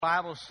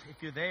Bibles,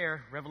 if you're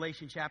there,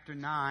 Revelation chapter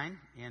 9,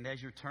 and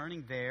as you're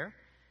turning there,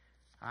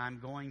 I'm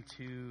going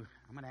to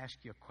ask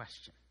you a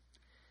question.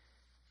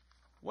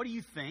 What do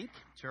you think,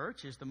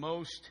 church, is the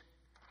most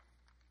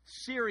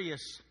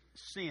serious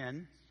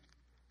sin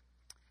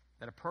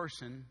that a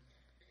person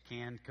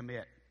can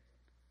commit?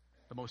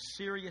 The most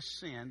serious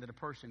sin that a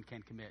person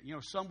can commit. You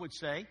know, some would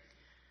say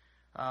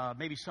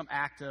maybe some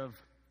act of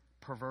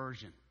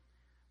perversion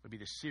would be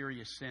the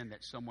serious sin that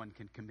someone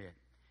can commit.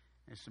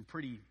 There's some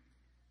pretty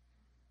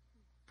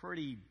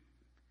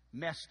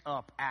messed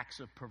up acts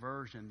of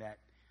perversion that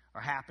are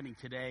happening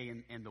today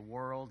in the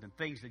world, and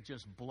things that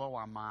just blow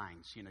our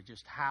minds. You know,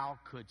 just how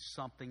could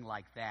something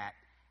like that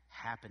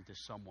happen to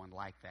someone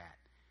like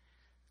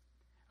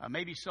that?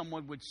 Maybe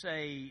someone would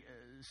say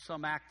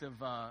an act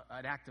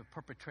of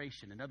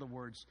perpetration. In other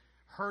words,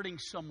 hurting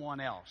someone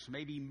else,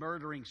 maybe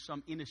murdering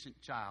some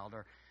innocent child,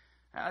 or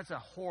that's a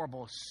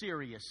horrible,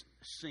 serious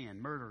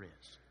sin. Murder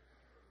is.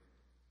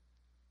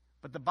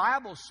 But the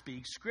Bible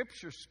speaks,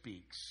 Scripture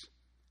speaks,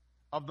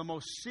 of the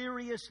most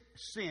serious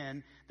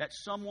sin that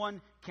someone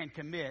can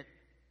commit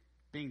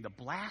being the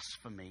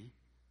blasphemy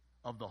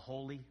of the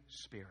Holy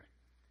Spirit.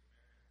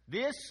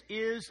 This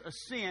is a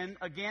sin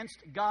against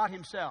God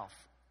Himself,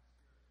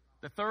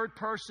 the third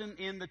person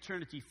in the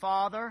Trinity,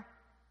 Father,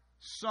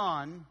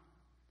 Son,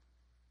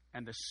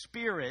 and the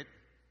Spirit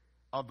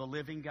of the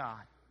living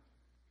God.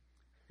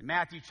 In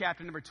Matthew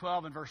chapter number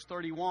 12 and verse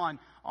 31,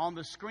 on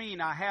the screen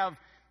I have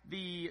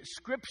the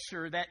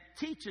scripture that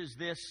teaches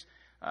this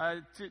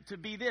to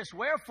be this.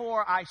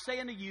 Wherefore I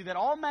say unto you that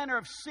all manner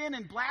of sin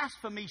and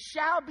blasphemy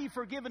shall be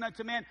forgiven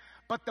unto men,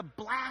 but the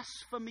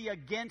blasphemy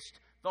against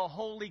the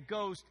Holy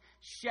Ghost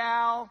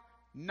shall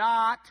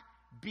not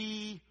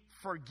be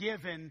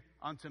forgiven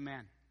unto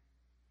men.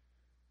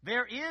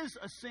 There is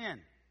a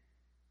sin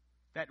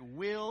that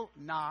will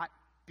not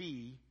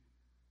be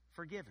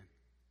forgiven.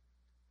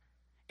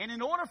 And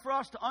in order for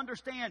us to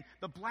understand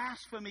the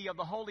blasphemy of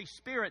the Holy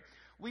Spirit,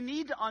 we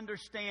need to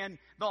understand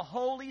the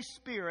Holy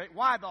Spirit,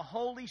 why the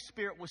Holy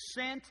Spirit was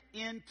sent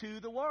into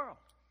the world.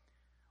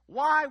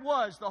 Why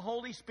was the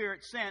Holy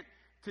Spirit sent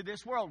to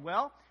this world?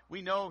 Well,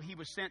 we know He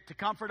was sent to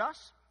comfort us,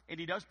 and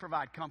He does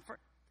provide comfort.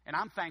 And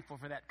I'm thankful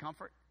for that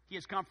comfort. He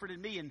has comforted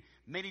me in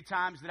many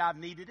times that I've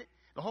needed it.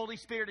 The Holy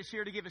Spirit is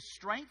here to give us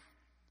strength,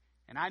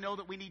 and I know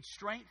that we need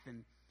strength.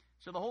 And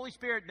so the Holy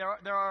Spirit,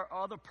 there are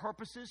other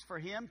purposes for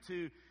Him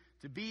to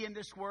be in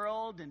this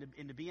world and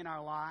to be in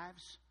our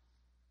lives.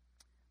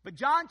 But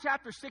John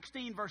chapter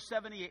 16, verse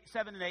 7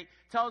 and 8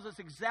 tells us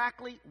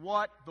exactly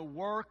what the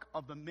work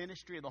of the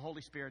ministry of the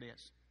Holy Spirit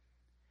is.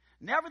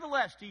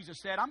 Nevertheless, Jesus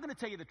said, I'm going to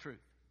tell you the truth.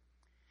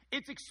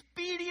 It's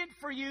expedient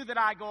for you that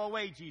I go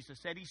away, Jesus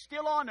said. He's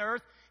still on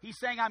earth. He's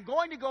saying, I'm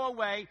going to go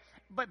away,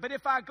 but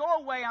if I go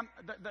away,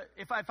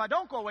 if I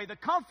don't go away, the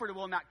Comforter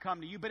will not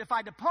come to you. But if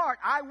I depart,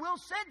 I will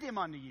send Him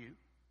unto you.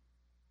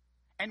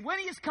 And when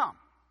He is come,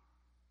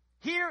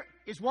 here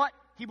is what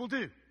He will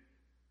do.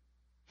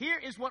 Here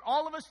is what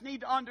all of us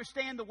need to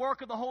understand the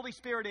work of the Holy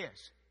Spirit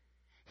is.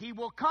 He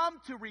will come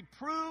to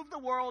reprove the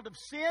world of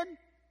sin.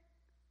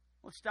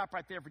 Let's stop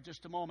right there for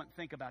just a moment and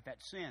think about that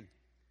sin.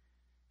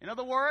 In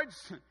other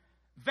words,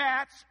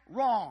 that's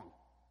wrong.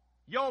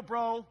 Yo,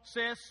 bro,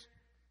 sis,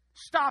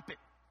 stop it.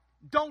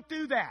 Don't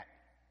do that.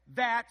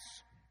 That's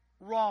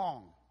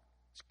wrong.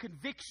 It's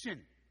conviction.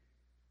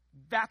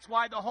 That's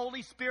why the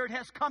Holy Spirit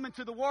has come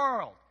into the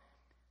world.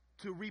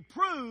 To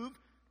reprove,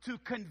 to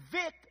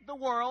convict the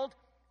world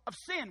of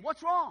sin.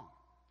 What's wrong?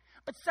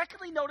 But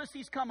secondly, notice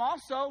He's come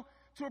also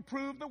to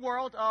reprove the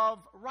world of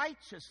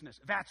righteousness.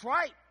 That's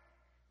right.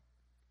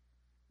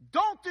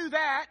 Don't do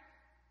that.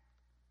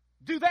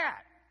 Do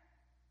that.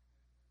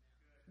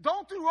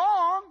 Don't do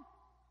wrong.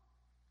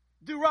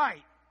 Do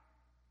right.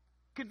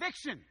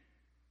 Conviction.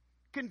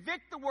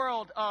 Convict the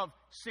world of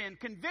sin.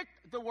 Convict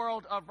the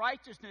world of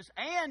righteousness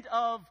and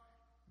of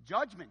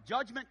judgment.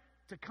 Judgment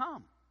to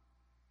come.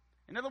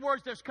 In other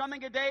words, there's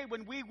coming a day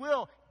when we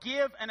will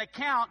give an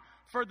account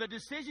for the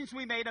decisions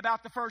we made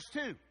about the first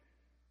two.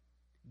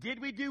 Did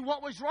we do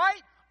what was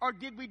right, or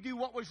did we do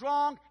what was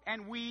wrong?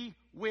 And we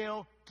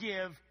will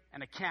give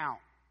an account.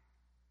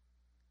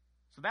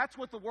 So that's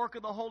what the work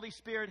of the Holy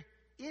Spirit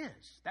is.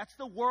 That's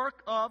the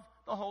work of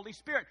the Holy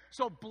Spirit.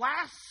 So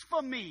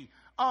blasphemy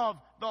of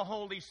the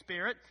Holy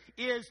Spirit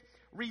is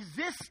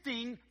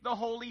resisting the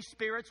Holy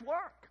Spirit's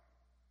work.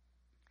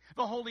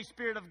 The Holy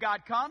Spirit of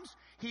God comes.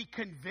 He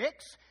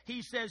convicts.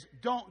 He says,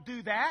 don't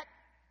do that.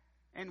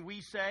 And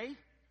we say,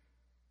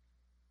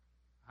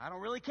 I don't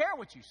really care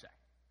what you say.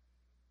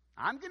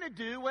 I'm going to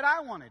do what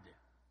I want to do.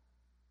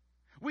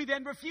 We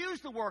then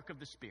refuse the work of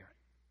the Spirit.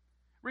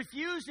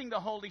 Refusing the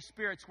Holy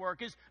Spirit's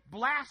work is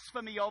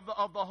blasphemy of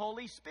the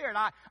Holy Spirit.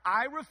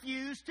 I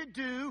refuse to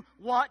do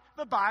what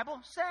the Bible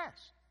says.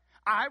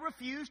 I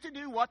refuse to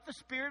do what the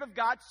Spirit of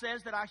God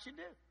says that I should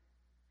do.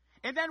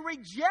 And then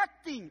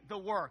rejecting the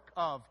work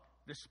of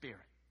the Spirit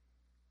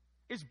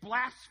is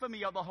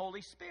blasphemy of the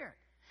Holy Spirit.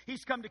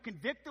 He's come to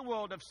convict the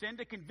world of sin,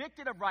 to convict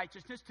it of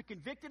righteousness, to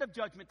convict it of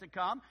judgment to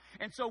come.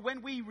 And so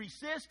when we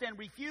resist and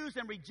refuse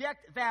and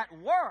reject that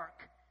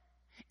work,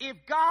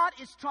 If God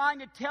is trying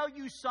to tell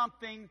you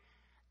something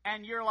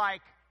and you're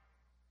like,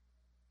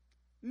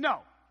 no.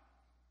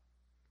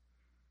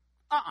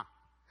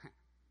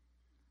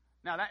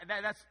 Now,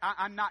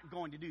 I'm not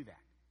going to do that.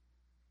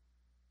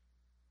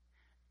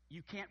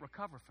 You can't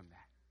recover from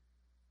that.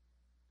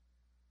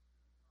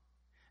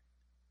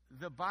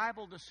 The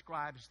Bible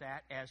describes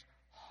that as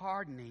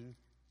hardening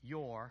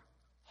your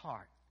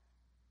heart.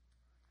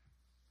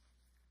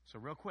 So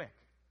real quick,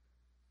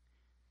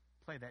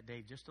 play that,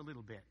 Dave, just a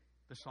little bit.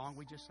 The song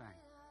we just sang.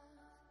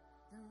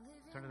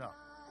 Turn it up.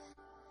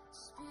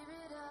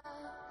 Spirit of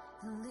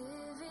the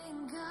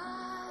living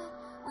God,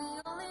 we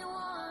only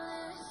want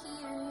to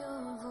hear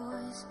your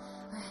voice.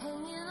 We're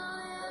hanging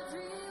on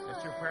every word.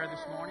 That's your prayer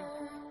this morning?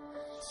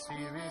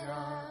 Spirit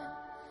of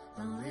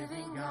the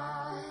living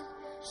God,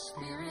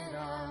 Spirit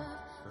of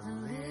the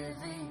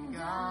living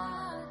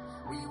God,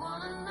 we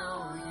want to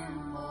know you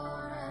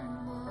more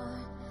and more.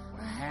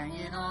 We're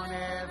hanging on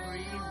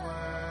every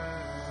word.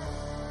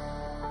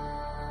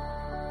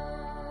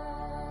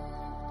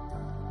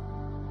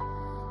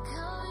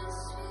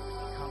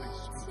 Come and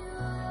speak to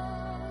us.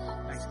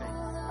 Thanks, Dave.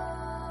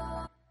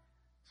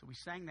 So we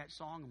sang that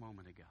song a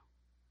moment ago.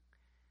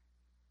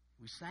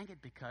 We sang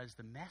it because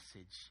the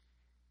message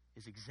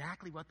is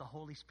exactly what the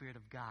Holy Spirit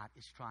of God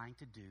is trying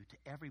to do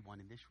to everyone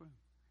in this room.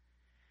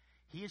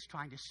 He is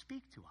trying to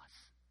speak to us.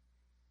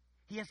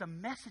 He has a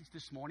message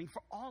this morning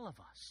for all of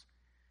us.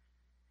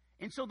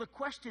 And so the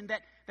question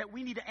that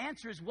we need to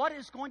answer is, what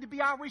is going to be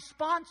our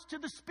response to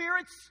the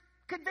Spirit's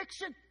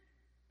conviction?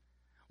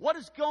 What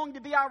is going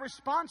to be our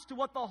response to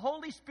what the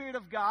Holy Spirit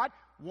of God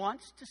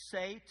wants to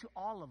say to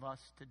all of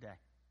us today?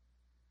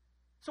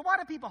 So why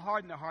do people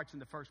harden their hearts in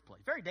the first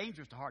place? Very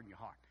dangerous to harden your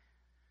heart.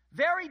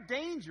 Very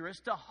dangerous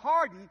to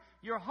harden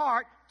your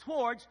heart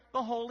towards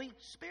the Holy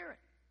Spirit.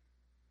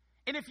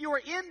 And if you are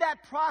in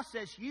that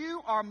process,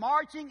 you are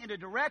marching in a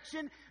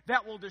direction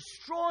that will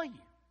destroy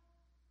you.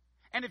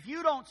 And if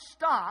you don't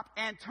stop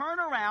and turn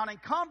around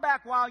and come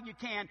back while you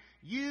can,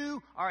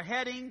 you are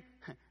heading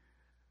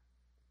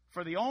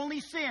for the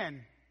only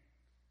sin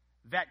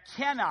that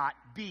cannot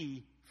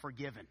be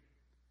forgiven: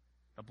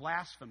 the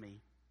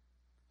blasphemy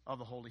of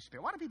the Holy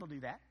Spirit. Why do people do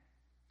that?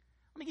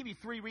 I'm going to give you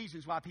 3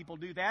 reasons why people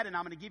do that, and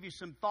I'm going to give you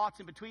some thoughts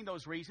in between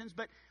those reasons.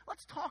 But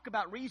let's talk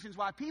about reasons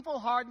why people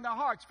harden their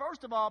hearts.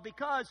 First of all,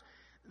 because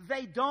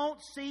they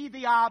don't see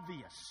the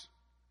obvious.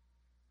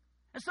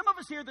 And some of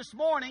us here this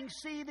morning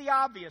see the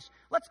obvious.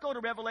 Let's go to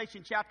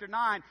Revelation chapter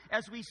 9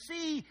 as we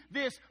see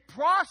this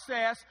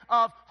process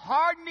of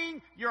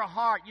hardening your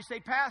heart. You say,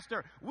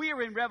 Pastor, we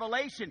are in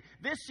Revelation.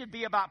 This should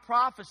be about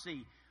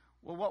prophecy.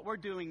 Well, what we're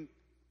doing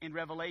in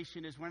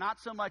Revelation is we're not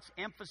so much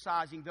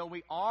emphasizing, though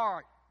we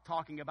are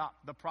talking about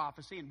the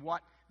prophecy and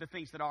what the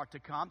things that are to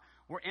come.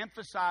 We're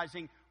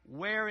emphasizing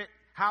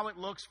how it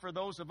looks for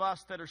those of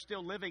us that are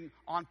still living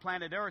on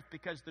planet Earth,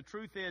 because the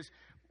truth is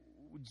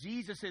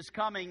Jesus is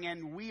coming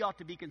and we ought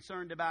to be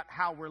concerned about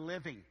how we're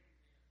living.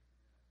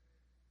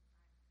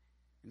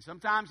 And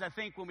sometimes I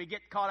think when we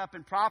get caught up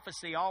in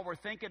prophecy, all we're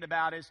thinking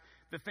about is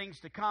the things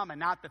to come and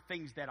not the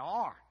things that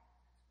are.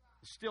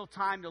 There's still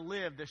time to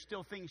live. There's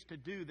still things to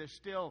do. There's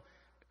still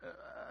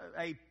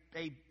a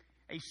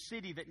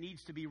city that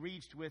needs to be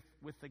reached with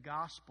the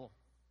gospel.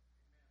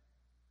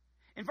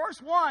 In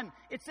verse 1,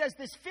 it says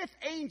this 5th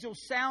angel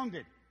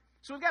sounded.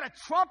 So we've got a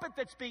trumpet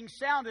that's being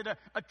sounded,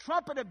 a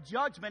trumpet of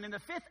judgment. And the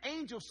 5th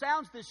angel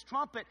sounds this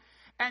trumpet.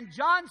 And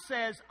John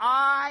says,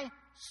 I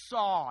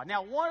saw.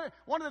 Now,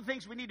 one of the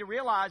things we need to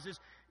realize is,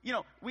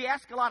 we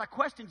ask a lot of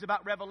questions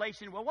about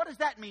Revelation. Well, what does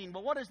that mean?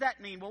 Well, what does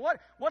that mean? Well,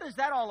 what is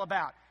that all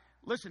about?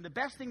 Listen, the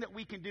best thing that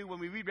we can do when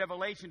we read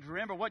Revelation, to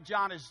remember what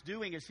John is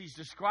doing is he's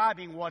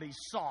describing what he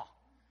saw.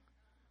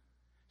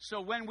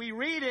 So when we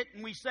read it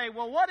and we say,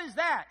 well, what is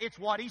that? It's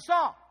what he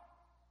saw.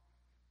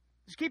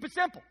 Just keep it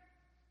simple.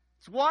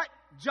 It's what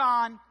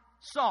John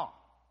saw.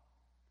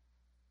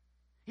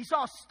 He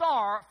saw a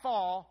star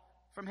fall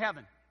from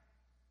heaven.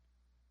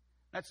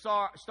 That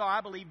star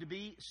I believe to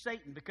be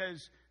Satan,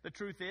 because the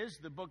truth is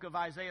the book of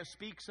Isaiah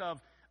speaks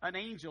of an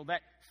angel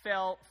that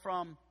fell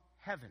from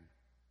heaven.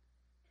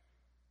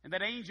 And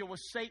that angel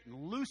was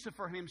Satan,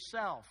 Lucifer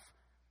himself.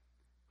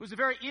 He was a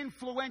very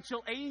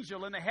influential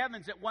angel in the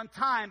heavens at one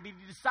time, but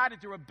he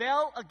decided to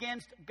rebel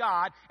against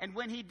God. And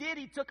when he did,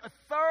 he took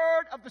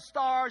 1/3 of the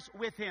stars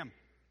with him.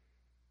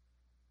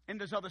 And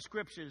there's other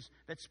scriptures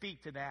that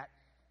speak to that.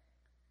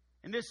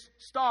 And this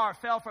star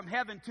fell from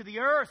heaven to the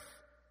earth.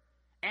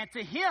 And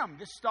to him,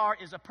 this star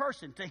is a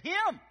person. To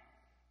him,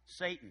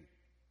 Satan.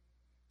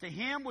 To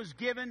him was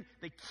given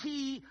the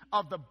key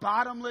of the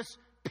bottomless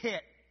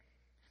pit.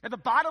 Now, the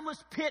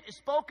bottomless pit is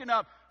spoken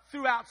of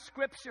throughout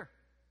Scripture.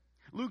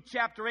 Luke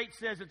chapter 8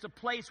 says it's a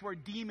place where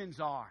demons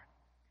are.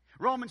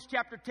 Romans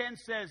chapter 10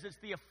 says it's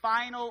the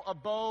final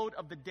abode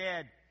of the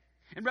dead.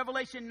 In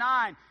Revelation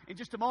 9, in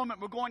just a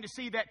moment, we're going to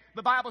see that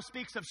the Bible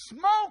speaks of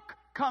smoke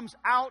comes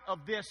out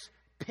of this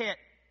pit.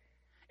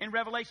 In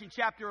Revelation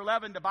chapter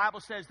 11, the Bible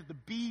says that the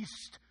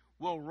beast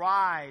will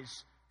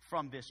rise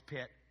from this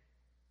pit.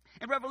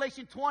 In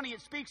Revelation 20,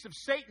 it speaks of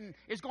Satan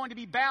is going to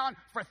be bound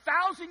for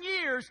 1,000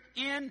 years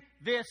in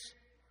this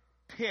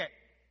pit.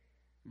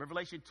 In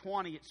Revelation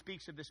 20, it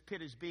speaks of this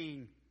pit as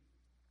being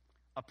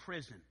a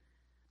prison.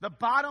 The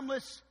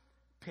bottomless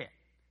pit.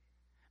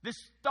 This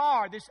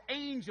star, this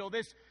angel,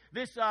 this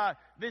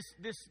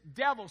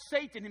devil,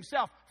 Satan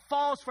himself,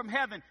 falls from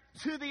heaven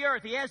to the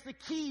earth. He has the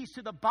keys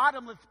to the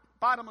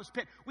bottomless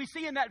pit. We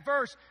see in that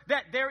verse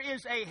that there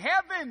is a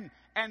heaven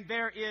and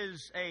there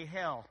is a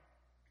hell.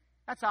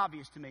 That's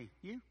obvious to me.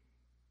 You?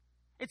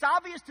 It's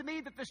obvious to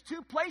me that there's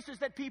two places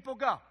that people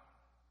go.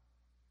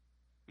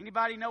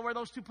 Anybody know where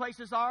those two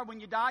places are when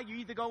you die? You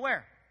either go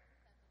where?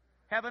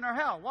 Heaven or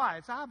hell. Why?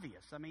 It's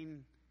obvious. I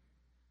mean,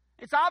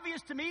 it's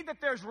obvious to me that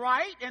there's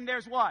right and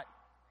there's what?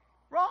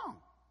 Wrong.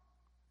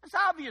 It's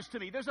obvious to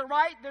me. There's a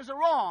right, there's a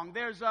wrong.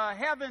 There's a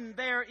heaven,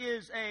 there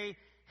is a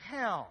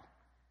hell.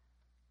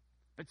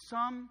 But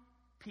some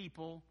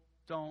people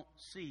don't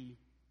see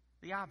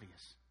the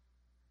obvious.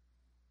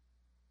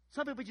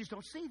 Some people just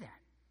don't see that.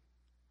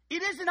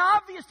 It isn't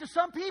obvious to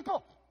some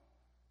people.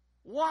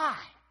 Why?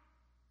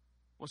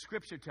 Well,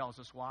 Scripture tells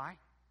us why.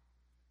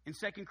 In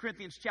 2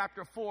 Corinthians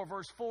chapter 4,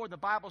 verse 4, the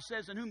Bible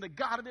says, "In whom the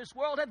God of this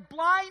world hath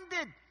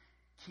blinded."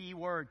 Key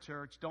word,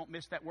 church. Don't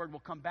miss that word. We'll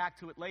come back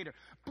to it later.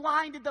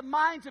 "Blinded the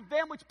minds of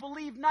them which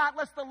believe not,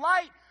 lest the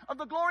light of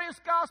the glorious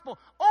gospel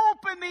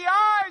open the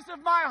eyes of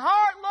my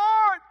heart,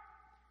 Lord.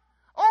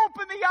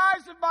 Open the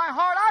eyes of my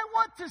heart. I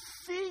want to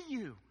see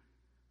you.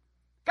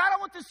 God, I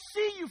want to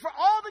see you for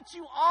all that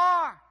you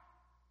are."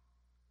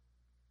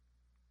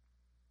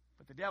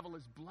 But the devil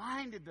has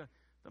blinded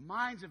the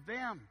minds of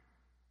them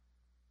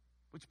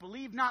which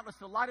believe not, lest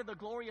the light of the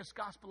glorious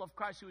gospel of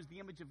Christ, who is the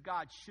image of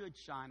God, should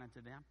shine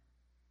unto them.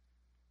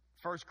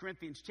 1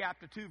 Corinthians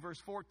chapter 2, verse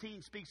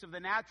 14 speaks of the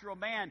natural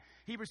man.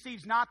 He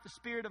receives not the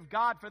Spirit of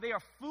God, for they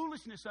are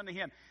foolishness unto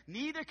him.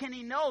 Neither can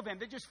he know them.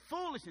 They're just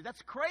foolishness.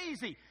 That's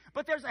crazy.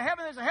 But there's a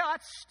heaven, there's a hell.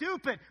 That's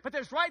stupid. But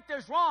there's right,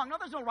 there's wrong. No,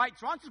 there's no right,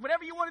 wrong. Just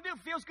whatever you want to do,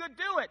 feels good,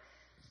 do it.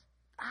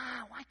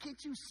 Why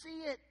can't you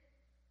see it?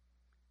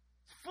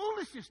 It's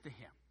foolishness to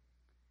him.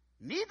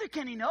 Neither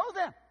can he know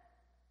them,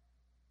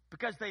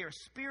 because they are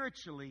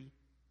spiritually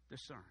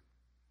discerned.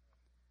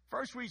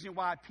 First reason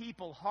why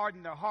people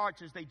harden their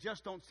hearts is they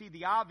just don't see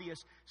the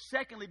obvious.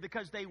 Secondly,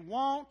 because they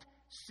won't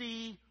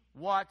see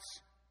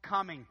what's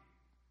coming.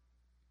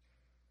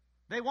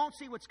 They won't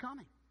see what's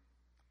coming.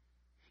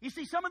 You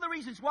see, some of the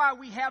reasons why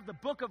we have the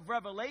book of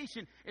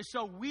Revelation is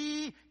so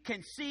we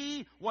can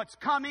see what's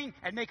coming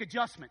and make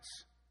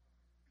adjustments.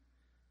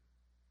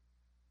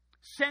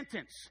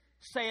 Sentence.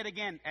 Say it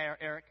again,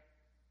 Eric.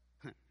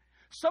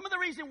 Some of the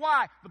reason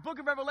why the book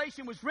of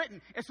Revelation was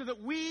written is so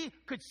that we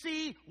could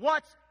see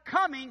what's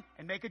coming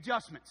and make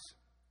adjustments.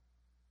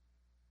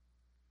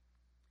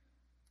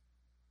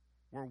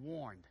 We're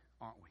warned,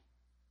 aren't we?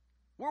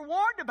 We're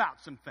warned about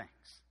some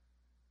things.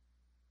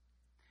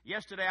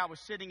 Yesterday I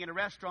was sitting in a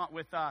restaurant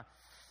with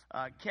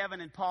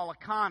Kevin and Paula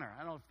Connor.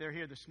 I don't know if they're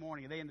here this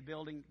morning. Are they in the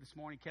building this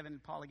morning? Kevin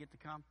and Paula get to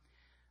come?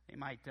 They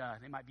might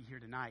be here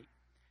tonight.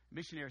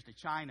 Missionaries to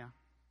China.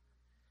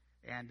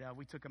 And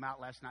we took them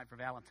out last night for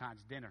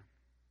Valentine's dinner.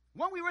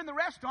 When we were in the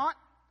restaurant,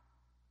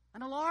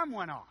 an alarm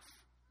went off.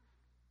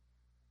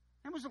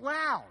 It was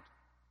loud.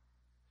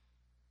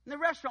 And the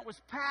restaurant was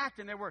packed,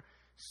 and there were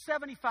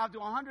 75 to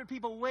 100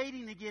 people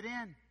waiting to get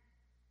in.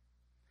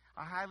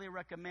 I highly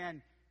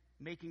recommend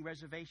making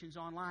reservations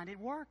online. It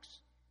works.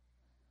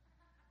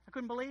 I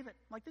couldn't believe it.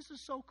 Like, this is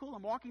so cool.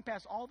 I'm walking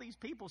past all these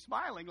people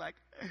smiling like,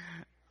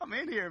 I'm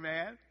in here,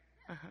 man.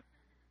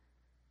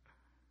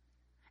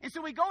 And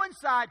so we go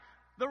inside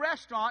the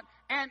restaurant,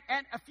 and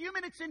a few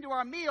minutes into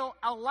our meal,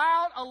 a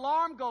loud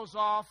alarm goes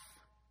off.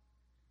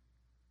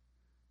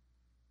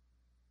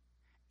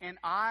 And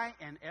I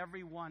and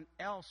everyone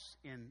else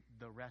in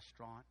the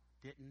restaurant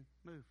didn't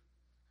move.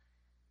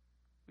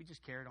 We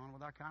just carried on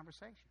with our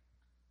conversation.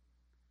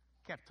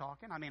 Kept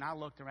talking. I mean, I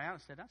looked around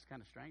and said, that's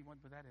kind of strange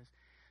what that is.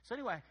 So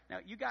anyway, now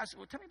you guys,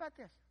 well, tell me about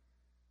this.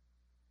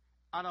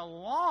 An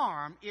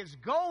alarm is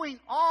going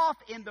off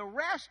in the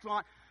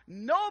restaurant.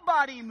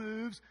 Nobody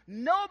moves.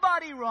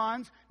 Nobody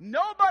runs.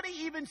 Nobody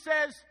even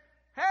says,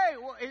 hey,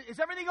 well, is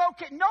everything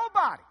okay?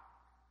 Nobody.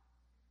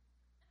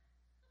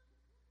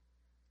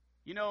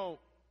 You know,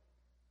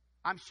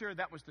 I'm sure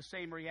that was the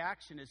same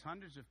reaction as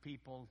hundreds of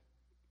people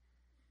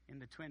in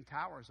the Twin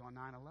Towers on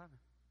 9/11.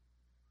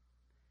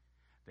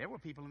 There were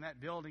people in that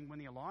building when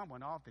the alarm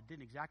went off that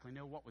didn't exactly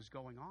know what was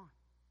going on.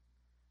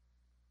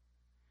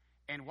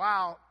 And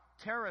while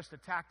terrorists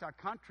attacked our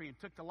country and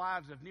took the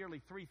lives of nearly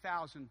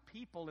 3,000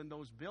 people in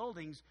those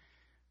buildings,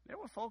 there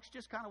were folks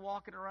just kind of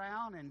walking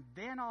around, and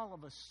then all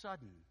of a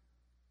sudden,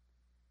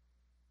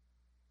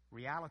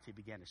 reality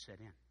began to set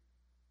in.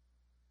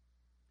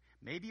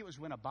 Maybe it was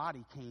when a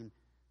body came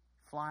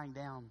flying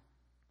down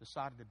the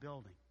side of the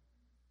building.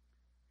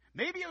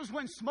 Maybe it was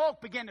when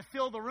smoke began to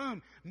fill the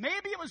room.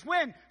 Maybe it was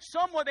when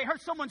they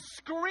heard someone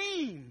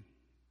scream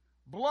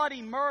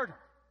bloody murder.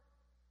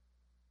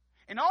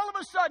 And all of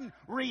a sudden,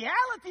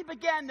 reality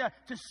began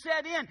to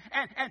set in,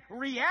 and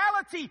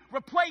reality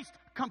replaced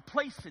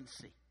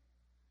complacency.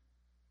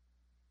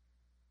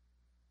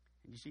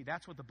 You see,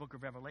 that's what the book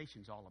of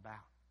Revelation is all about.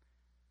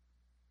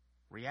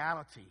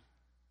 Reality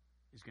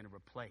is going to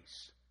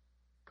replace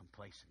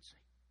complacency.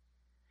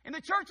 And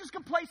the church is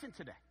complacent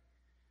today.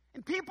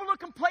 And people are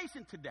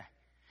complacent today.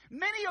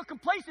 Many are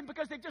complacent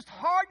because they've just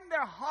hardened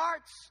their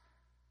hearts.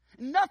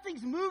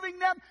 Nothing's moving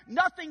them.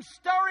 Nothing's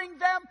stirring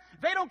them.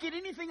 They don't get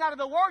anything out of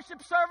the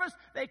worship service.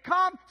 They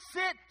come,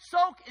 sit,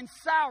 soak, and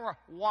sour.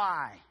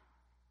 Why?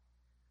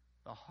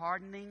 The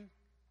hardening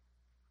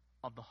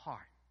of the heart.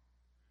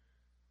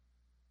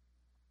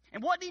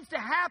 And what needs to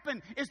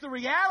happen is the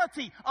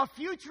reality of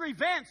future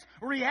events,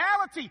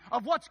 reality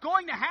of what's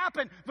going to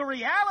happen, the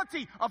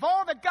reality of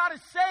all that God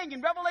is saying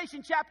in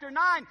Revelation chapter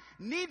 9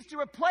 needs to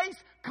replace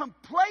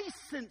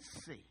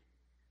complacency.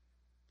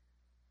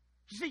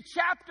 You see,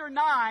 chapter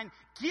 9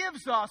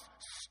 gives us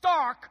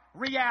stark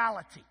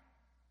reality.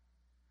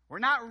 We're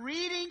not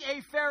reading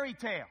a fairy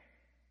tale.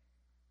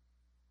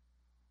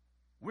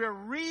 We're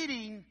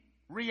reading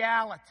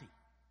reality.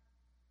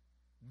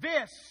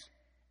 This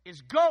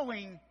is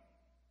going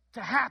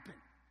to happen.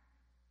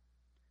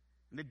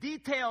 And the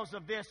details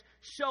of this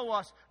show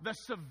us the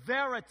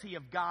severity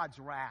of God's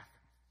wrath.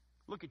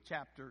 Look at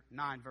chapter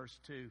 9, verse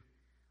 2.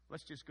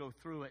 Let's just go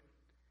through it.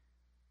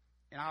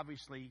 And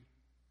obviously,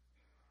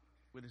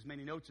 with as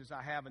many notes as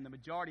I have, and the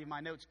majority of my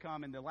notes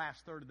come in the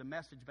last third of the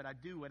message, but I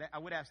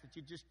would ask that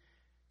you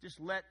just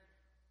let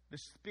the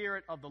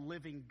Spirit of the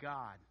living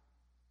God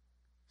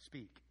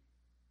speak.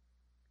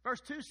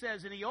 Verse 2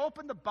 says, and he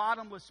opened the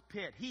bottomless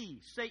pit. He,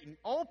 Satan,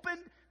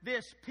 opened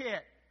this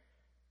pit.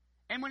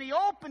 And when he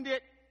opened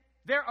it,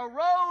 there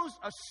arose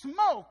a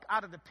smoke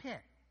out of the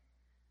pit.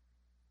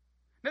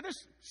 Now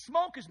this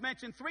smoke is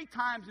mentioned 3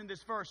 times in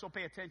this verse, so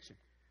pay attention.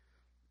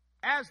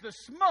 As the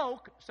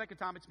smoke, second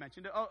time it's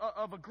mentioned,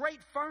 of a great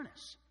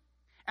furnace.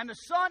 And the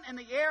sun and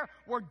the air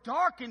were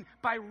darkened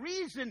by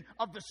reason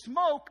of the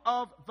smoke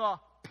of the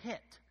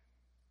pit.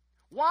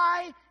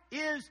 Why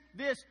is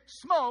this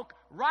smoke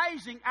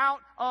rising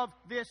out of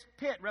this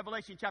pit?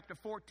 Revelation chapter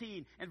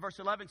 14 and verse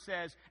 11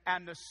 says,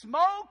 and the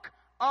smoke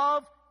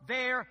of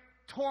their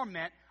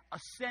torment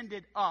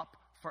ascended up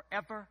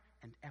forever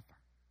and ever.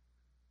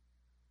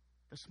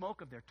 The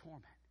smoke of their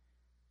torment.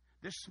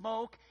 The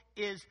smoke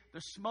is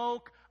the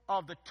smoke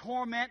of the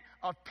torment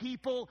of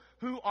people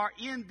who are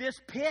in this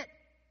pit.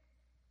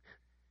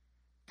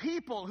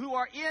 People who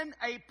are in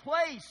a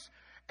place,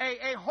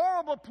 a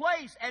horrible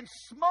place, and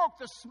smoke,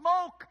 the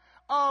smoke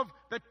of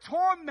the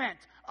torment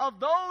of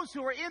those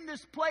who are in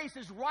this place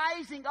is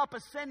rising up,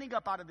 ascending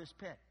up out of this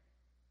pit.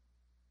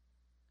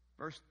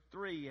 Verse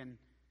 3, and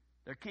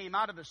there came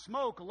out of the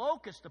smoke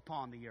locusts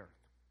upon the earth.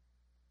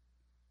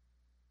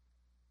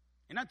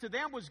 And unto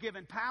them was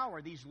given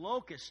power, these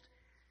locusts.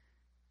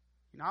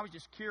 You know, I was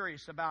just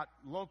curious about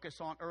locusts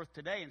on earth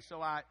today, and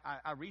so I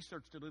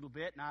researched a little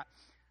bit,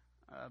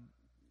 and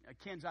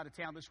Ken's out of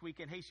town this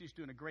weekend. Jesus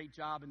doing a great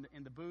job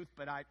in the booth,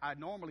 but I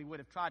normally would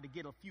have tried to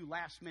get a few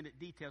last-minute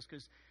details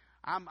because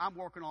I'm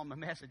working on my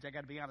message. I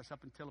got to be honest,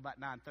 up until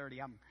about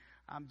 9:30.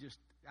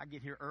 I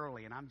get here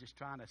early, and I'm just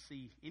trying to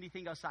see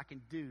anything else I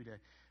can do to,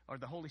 or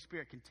the Holy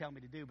Spirit can tell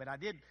me to do. But I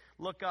did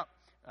look up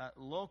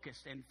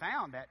locusts and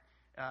found that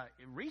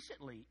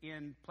recently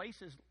in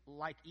places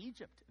like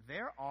Egypt,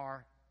 there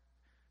are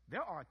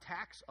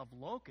attacks of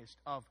locusts,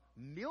 of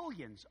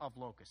millions of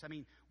locusts. I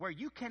mean, where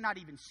you cannot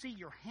even see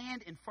your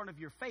hand in front of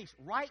your face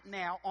right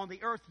now on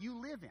the earth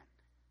you live in.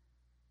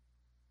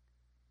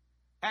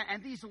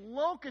 And these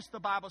locusts the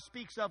Bible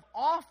speaks of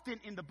often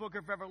in the book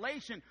of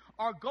Revelation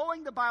are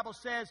going, the Bible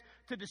says,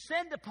 to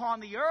descend upon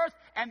the earth,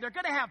 and they're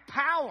going to have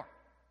power.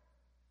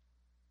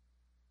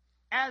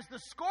 As the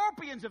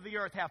scorpions of the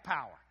earth have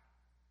power.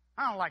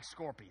 I don't like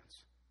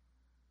scorpions.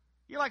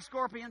 You like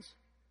scorpions?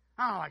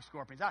 I don't like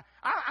scorpions.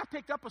 I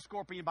picked up a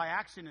scorpion by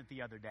accident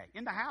the other day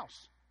in the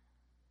house.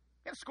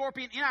 We had a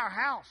scorpion in our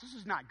house. This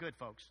is not good,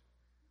 folks.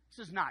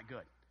 This is not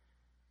good.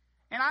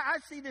 And I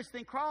see this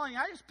thing crawling.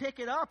 I just pick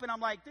it up, and I'm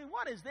like, dude,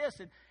 what is this?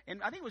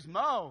 And I think it was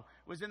Mo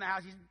was in the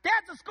house. He said,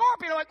 Dad's a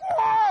scorpion. I'm like,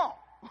 whoa!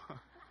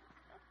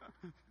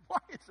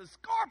 What is a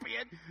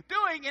scorpion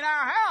doing in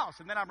our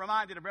house? And then I'm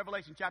reminded of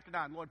Revelation chapter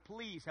 9. Lord,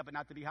 please help it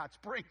not to be hot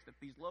springs that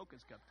these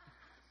locusts come.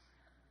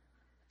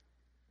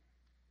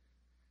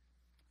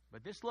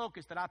 But this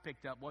locust that I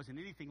picked up wasn't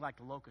anything like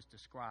the locust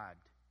described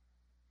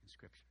in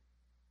Scripture.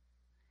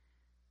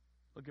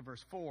 Look at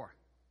verse 4.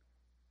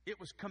 It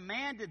was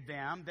commanded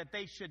them that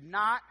they should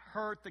not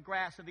hurt the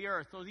grass of the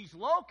earth. So these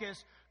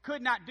locusts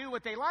could not do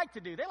what they like to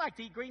do. They like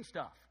to eat green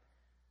stuff.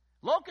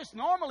 Locusts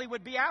normally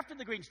would be after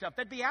the green stuff.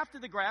 They'd be after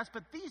the grass,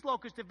 but these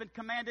locusts have been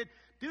commanded,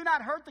 do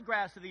not hurt the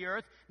grass of the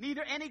earth,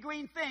 neither any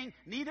green thing,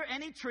 neither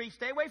any tree.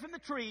 Stay away from the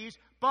trees,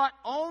 but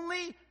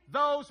only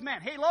those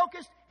men. Hey,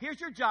 locust, here's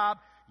your job.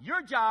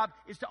 Your job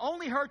is to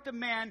only hurt the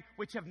men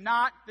which have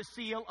not the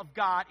seal of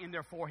God in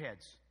their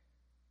foreheads.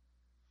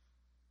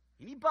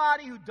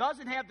 Anybody who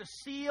doesn't have the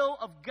seal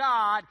of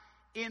God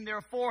in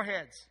their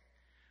foreheads.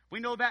 We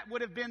know that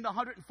would have been the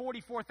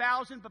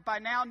 144,000, but by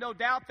now, no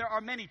doubt, there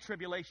are many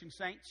tribulation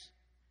saints.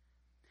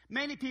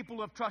 Many people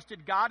who have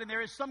trusted God, and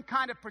there is some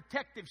kind of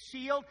protective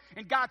shield,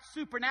 and God's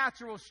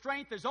supernatural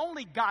strength as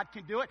only God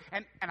can do it,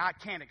 and I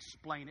can't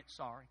explain it,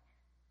 sorry.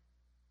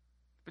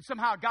 But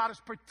somehow God is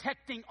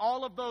protecting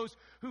all of those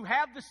who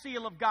have the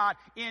seal of God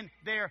in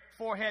their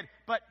forehead,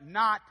 but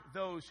not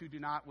those who do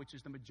not, which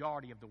is the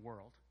majority of the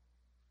world.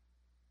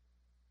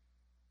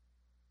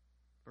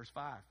 Verse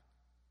 5.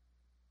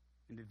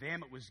 And to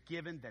them it was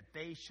given that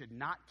they should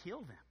not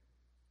kill them.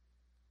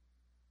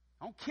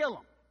 Don't kill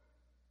them.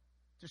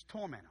 Just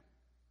torment them.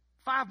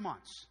 5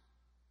 months.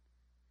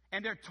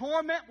 And their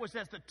torment was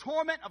as the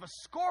torment of a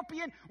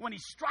scorpion when he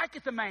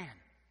striketh a man.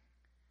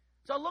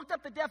 So I looked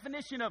up the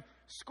definition of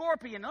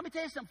scorpion. Let me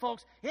tell you something,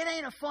 folks. It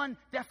ain't a fun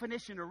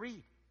definition to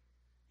read.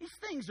 These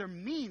things are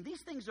mean.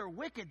 These things are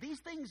wicked. These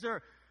things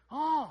are,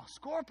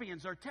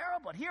 scorpions are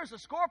terrible. Here's a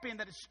scorpion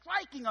that is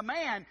striking a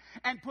man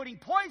and putting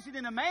poison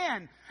in a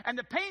man. And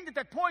the pain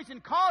that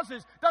poison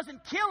causes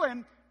doesn't kill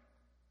him.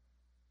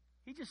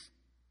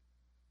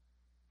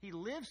 He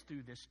lives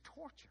through this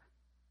torture.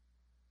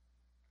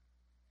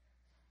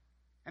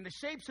 And the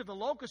shapes of the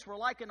locusts were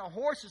like unto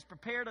horses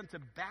prepared unto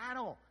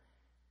battle.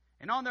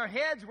 And on their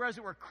heads were as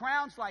it were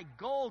crowns like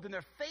gold, and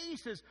their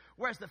faces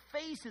were as the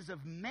faces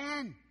of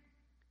men.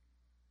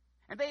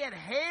 And they had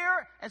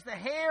hair as the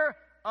hair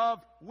of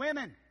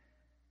women.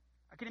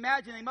 I can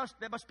imagine they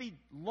must be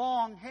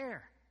long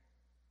hair.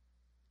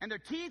 And their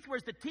teeth were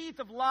as the teeth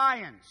of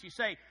lions. You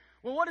say,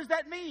 well, what does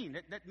that mean?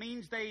 That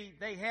means they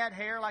had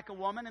hair like a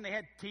woman and they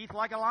had teeth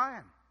like a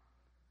lion.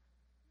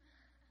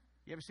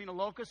 You ever seen a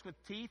locust with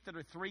teeth that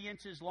are 3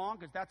 inches long?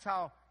 Because that's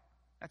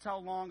how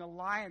long a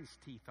lion's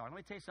teeth are. Let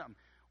me tell you something.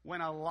 When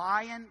a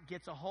lion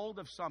gets a hold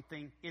of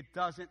something, it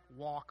doesn't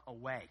walk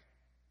away.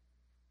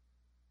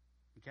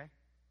 Okay?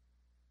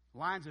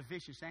 Lion's a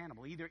vicious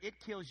animal. Either it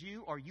kills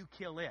you or you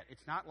kill it.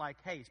 It's not like,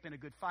 hey, it's been a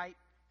good fight.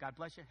 God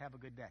bless you. Have a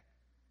good day.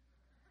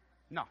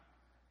 No.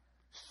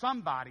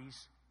 Somebody's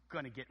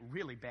going to get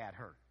really bad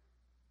hurt.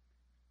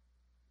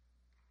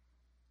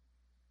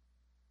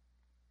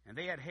 And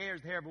they had hair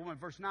as the hair of a woman.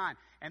 Verse 9.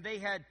 And they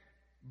had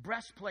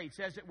breastplates,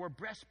 as it were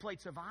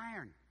breastplates of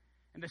iron.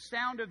 And the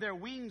sound of their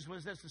wings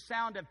was as the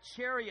sound of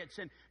chariots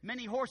and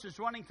many horses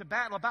running to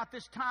battle. About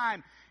this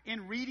time,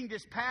 in reading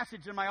this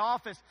passage in my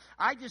office,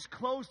 I just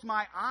closed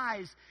my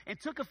eyes and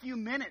took a few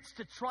minutes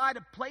to try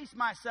to place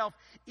myself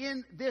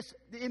in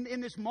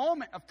this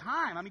moment of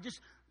time. I mean, just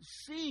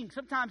seeing.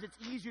 Sometimes it's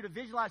easier to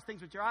visualize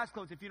things with your eyes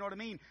closed, if you know what I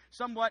mean.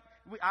 Somewhat,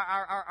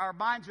 our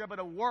minds are able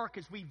to work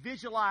as we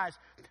visualize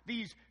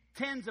these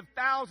tens of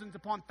thousands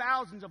upon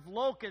thousands of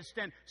locusts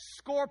and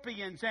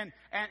scorpions and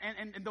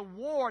the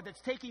war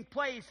that's taking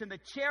place and the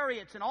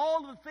chariots and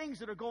all of the things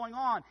that are going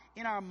on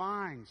in our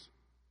minds.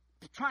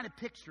 Trying to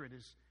picture it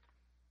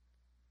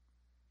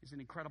is an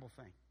incredible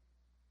thing.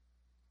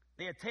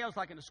 They had tails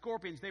like unto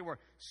scorpions. They were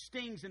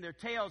stings in their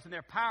tails, and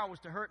their power was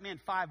to hurt men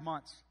 5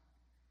 months.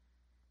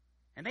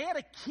 And they had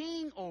a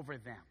king over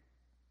them,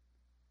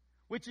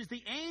 which is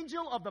the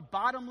angel of the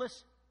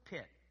bottomless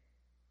pit.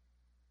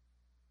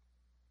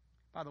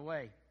 By the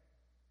way,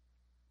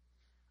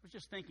 I was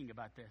just thinking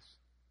about this.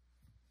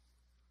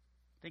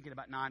 Thinking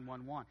about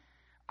 911.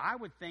 I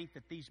would think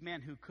that these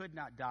men who could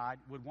not die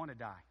would want to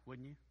die,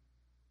 wouldn't you?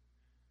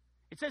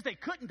 It says they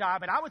couldn't die,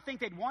 but I would think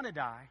they'd want to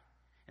die.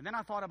 And then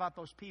I thought about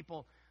those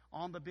people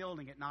on the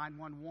building at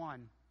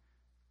 911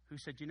 who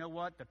said, you know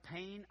what? The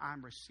pain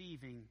I'm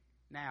receiving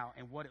now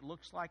and what it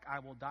looks like I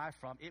will die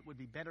from, it would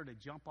be better to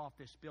jump off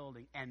this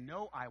building and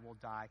know I will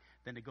die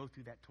than to go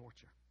through that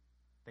torture.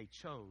 They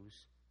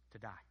chose to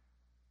die.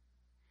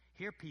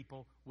 Here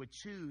people would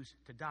choose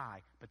to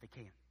die, but they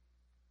can't.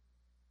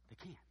 They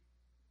can't.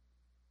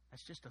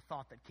 That's just a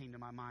thought that came to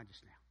my mind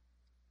just now.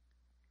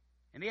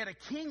 And they had a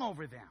king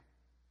over them.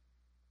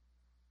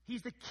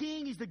 He's the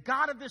king. He's the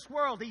God of this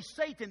world. He's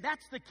Satan.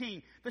 That's the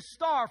king. The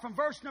star from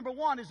verse number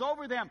 1 is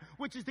over them,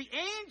 which is the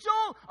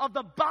angel of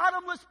the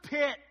bottomless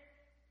pit.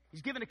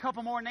 He's given a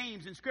couple more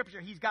names in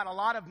Scripture. He's got a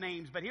lot of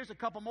names, but here's a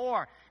couple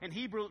more. In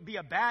Hebrew, it would be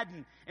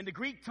Abaddon. In the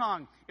Greek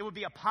tongue, it would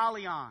be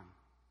Apollyon.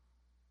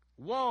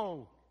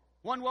 Woe.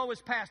 One woe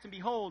is past, and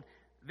behold,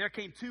 there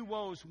came 2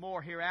 woes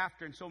more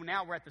hereafter. And so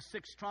now we're at the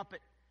 6th trumpet.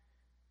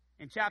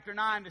 In chapter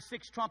 9, the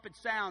 6th trumpet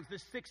sounds,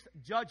 this 6th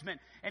judgment.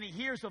 And he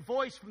hears a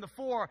voice from the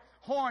 4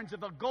 horns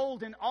of the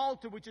golden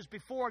altar, which is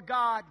before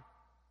God.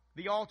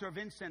 The altar of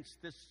incense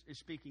this is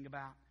speaking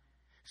about.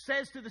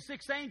 Says to the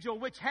 6th angel,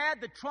 which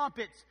had the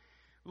trumpets,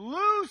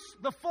 loose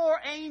the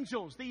 4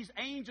 angels. These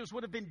angels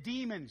would have been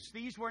demons.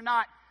 These were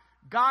not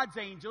God's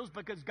angels,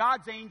 because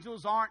God's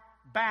angels aren't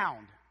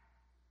bound.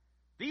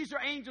 These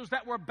are angels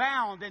that were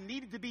bound and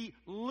needed to be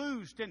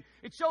loosed. And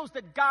it shows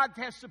that God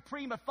has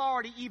supreme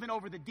authority even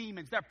over the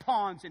demons. They're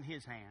pawns in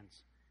His hands.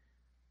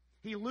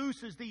 He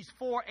looses these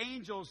 4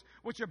 angels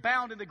which are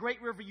bound in the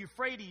great river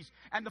Euphrates.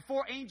 And the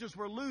 4 angels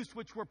were loosed,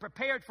 which were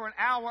prepared for an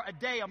hour, a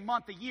day, a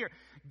month, a year.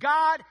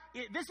 God,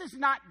 this is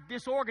not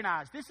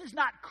disorganized. This is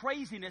not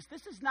craziness.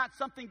 This is not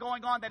something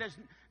going on that has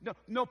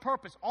no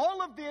purpose.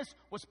 All of this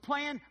was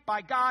planned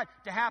by God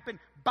to happen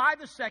by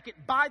the second,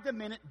 by the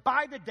minute,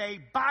 by the day,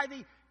 by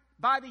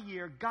by the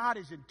year, God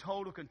is in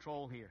total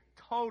control here.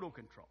 Total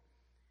control.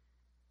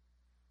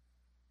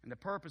 And the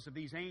purpose of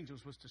these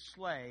angels was to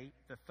slay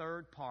the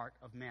third part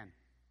of men.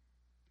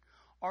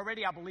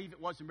 Already, I believe it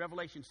was in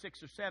Revelation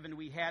 6 or 7,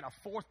 we had a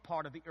fourth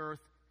part of the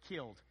earth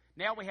killed.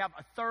 Now we have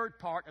a third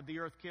part of the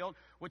earth killed,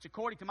 which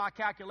according to my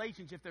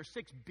calculations, if there's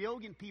 6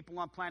 billion people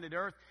on planet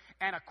Earth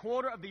and a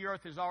quarter of the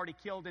earth is already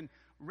killed in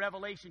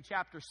Revelation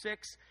chapter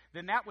 6,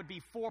 then that would be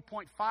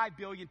 4.5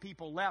 billion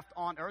people left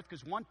on earth,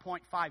 because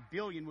 1.5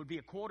 billion would be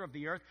a quarter of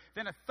the earth.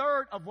 Then a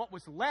third of what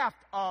was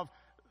left of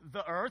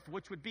the earth,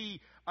 which would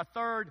be a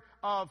third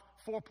of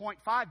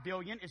 4.5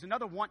 billion, is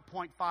another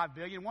 1.5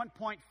 billion.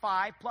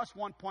 1.5 plus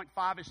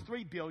 1.5 is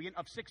 3 billion.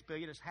 Of 6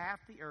 billion is half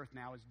the earth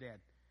now is dead.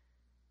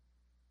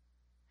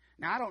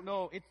 Now, I don't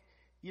know.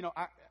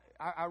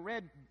 I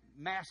read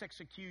mass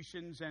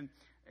executions and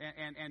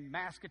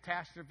mass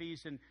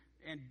catastrophes and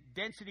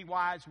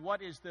density-wise,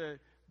 what is the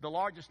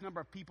largest number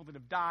of people that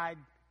have died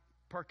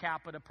per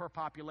capita, per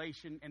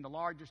population, and the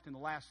largest in the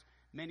last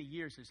many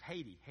years is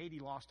Haiti. Haiti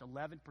lost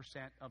 11%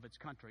 of its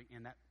country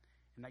in that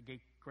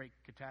great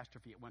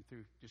catastrophe it went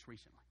through just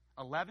recently.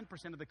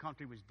 11% of the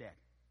country was dead.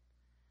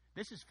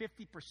 This is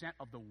 50%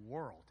 of the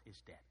world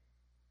is dead.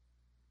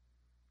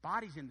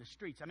 Bodies in the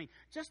streets. I mean,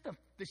 just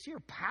the sheer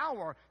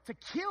power to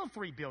kill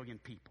 3 billion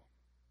people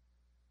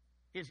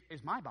is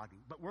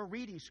mind-boggling. But we're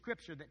reading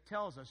Scripture that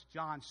tells us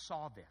John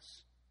saw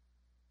this.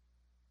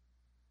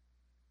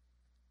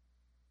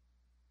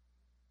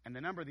 And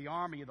the number of the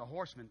army of the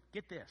horsemen,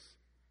 get this.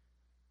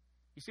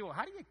 You say, well,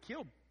 how do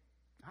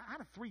how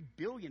do 3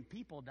 billion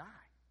people die?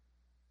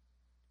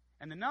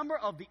 And the number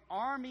of the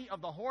army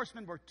of the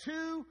horsemen were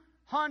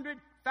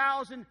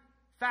 200,000.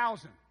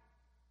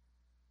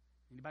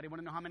 Anybody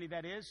want to know how many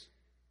that is?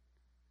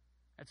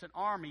 That's an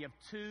army of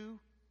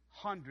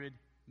 200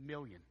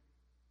 million.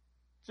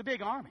 It's a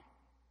big army.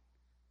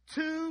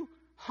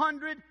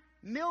 200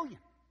 million.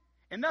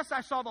 And thus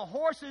I saw the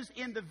horses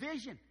in the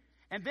vision,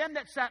 and them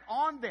that sat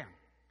on them,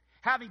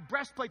 having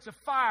breastplates of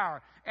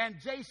fire and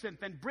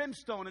jacinth and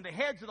brimstone, and the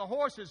heads of the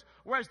horses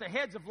were as the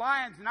heads of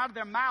lions, and out of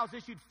their mouths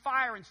issued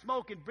fire and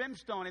smoke and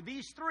brimstone. And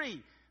these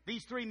three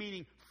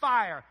meaning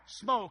fire,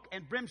 smoke,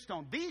 and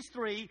brimstone. These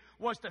 3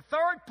 was the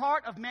third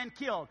part of men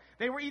killed.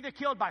 They were either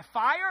killed by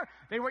fire,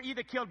 they were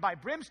either killed by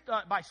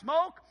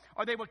smoke,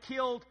 or they were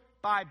killed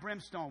by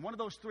brimstone. One of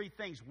those 3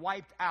 things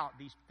wiped out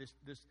this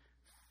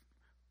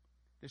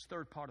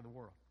third part of the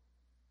world.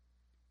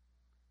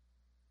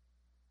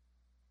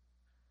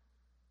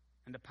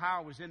 And the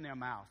power was in their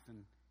mouth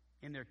and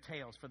in their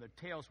tails, for their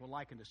tails were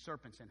likened to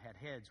serpents and had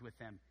heads with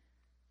them.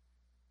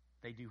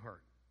 They do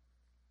hurt.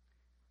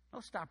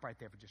 Let's stop right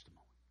there for just a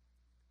moment.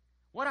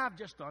 What I've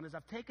just done is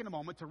I've taken a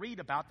moment to read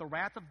about the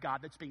wrath of God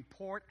that's being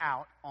poured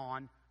out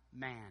on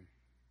man.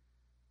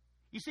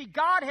 You see,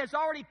 God has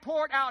already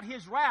poured out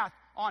His wrath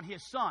on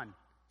His Son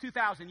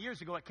 2,000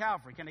 years ago at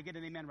Calvary. Can I get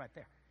an amen right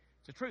there?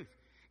 It's the truth.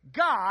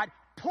 God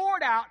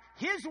poured out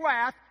His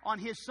wrath on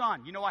His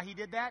Son. You know why He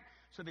did that?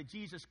 So that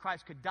Jesus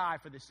Christ could die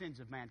for the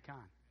sins of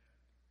mankind.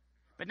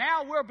 But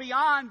now we're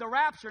beyond the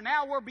rapture.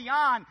 Now we're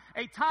beyond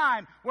a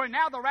time where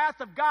now the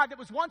wrath of God that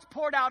was once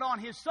poured out on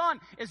His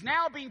Son is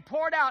now being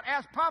poured out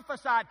as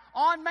prophesied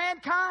on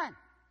mankind.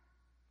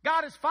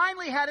 God has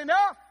finally had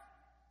enough.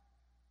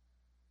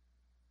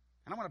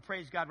 And I want to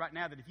praise God right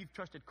now that if you've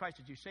trusted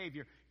Christ as your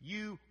Savior,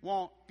 you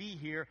won't be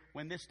here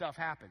when this stuff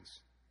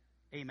happens.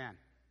 Amen.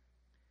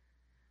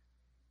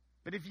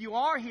 But if you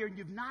are here and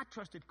you've not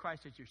trusted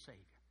Christ as your Savior,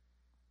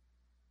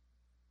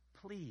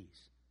 please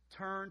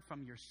turn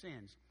from your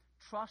sins.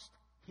 Trust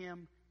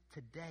Him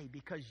today,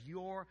 because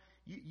you'll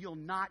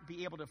not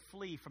be able to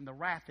flee from the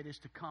wrath that is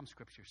to come,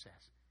 Scripture says.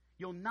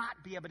 You'll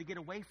not be able to get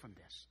away from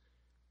this.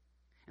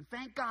 And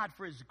thank God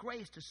for His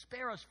grace to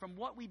spare us from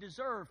what we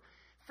deserve.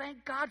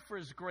 Thank God for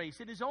His grace.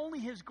 It is only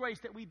His grace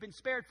that we've been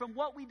spared from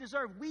what we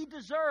deserve. We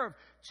deserve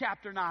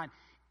chapter 9.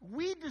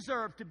 We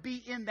deserve to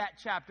be in that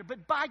chapter.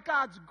 But by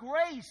God's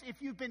grace,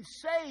 if you've been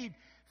saved,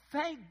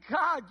 thank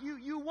God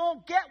you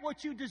won't get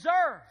what you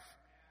deserve.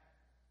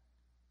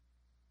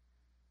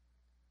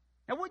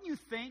 Now, wouldn't you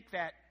think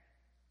that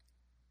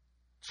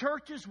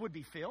churches would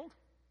be filled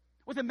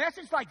with a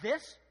message like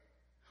this?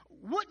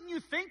 Wouldn't you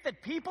think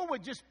that people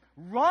would just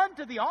run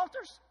to the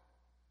altars?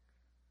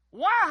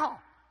 Wow!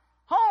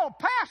 Oh,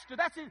 Pastor,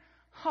 that's it.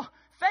 Oh,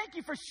 thank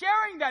you for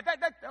sharing that.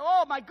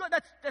 Oh, my God,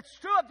 that's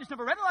true. I've just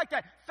never read it like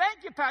that.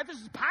 Thank you, Pastor.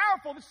 This is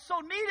powerful. This is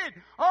so needed.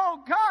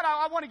 Oh, God,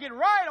 I want to get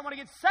right. I want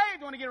to get saved.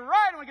 I want to get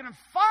right. I want to get on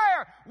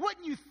fire.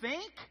 Wouldn't you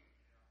think?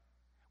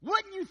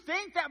 Wouldn't you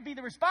think that would be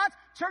the response?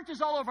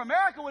 Churches all over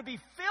America would be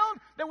filled.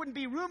 There wouldn't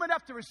be room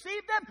enough to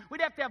receive them. We'd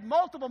have to have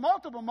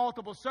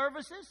multiple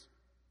services.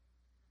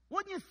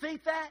 Wouldn't you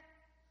think that?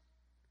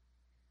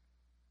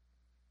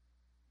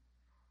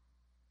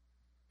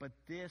 But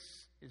this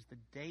is the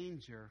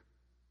danger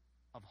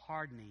of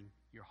hardening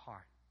your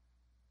heart.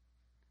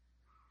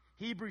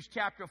 Hebrews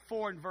chapter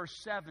 4 and verse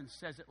 7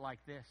 says it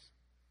like this.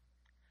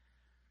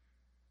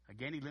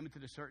 Again, He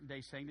limited a certain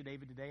day, saying to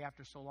David, today,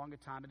 after so long a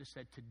time, it is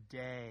said,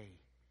 today,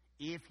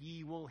 if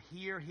ye will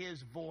hear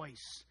His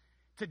voice.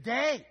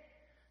 Today,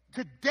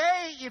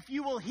 Today, if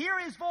you will hear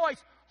his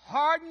voice,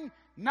 harden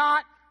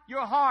not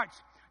your hearts.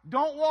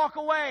 Don't walk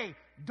away.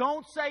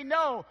 Don't say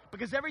no,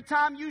 because every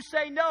time you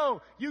say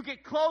no, you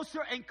get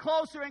closer and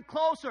closer and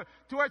closer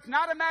to where it's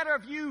not a matter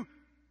of you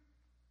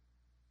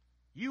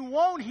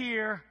won't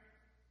hear,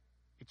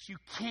 it's you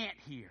can't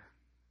hear.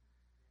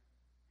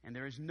 And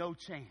there is no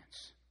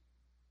chance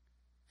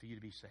for you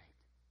to be saved.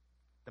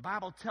 The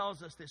Bible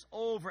tells us this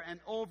over and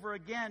over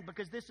again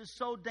because this is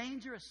so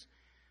dangerous.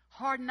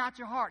 Harden not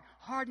your heart.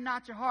 Harden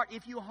not your heart.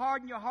 If you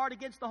harden your heart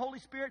against the Holy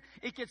Spirit,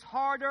 it gets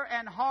harder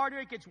and harder.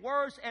 It gets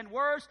worse and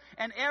worse.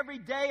 And every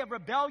day of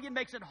rebellion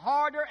makes it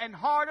harder and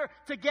harder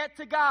to get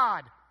to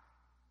God.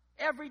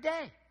 Every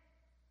day.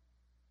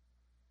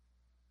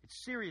 It's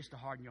serious to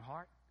harden your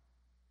heart.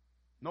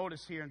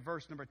 Notice here in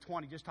verse number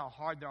 20 just how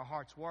hard their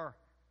hearts were.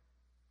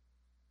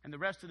 And the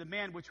rest of the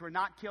men which were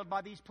not killed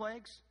by these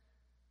plagues.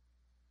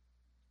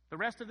 The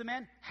rest of the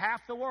men,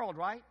 half the world,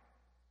 right?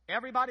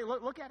 Everybody,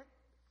 look at it.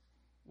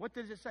 What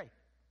does it say?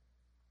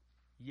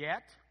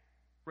 Yet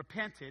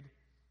repented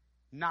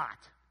not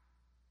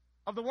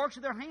of the works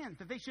of their hands,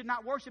 that they should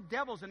not worship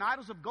devils and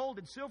idols of gold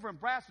and silver and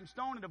brass and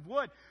stone and of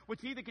wood,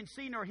 which neither can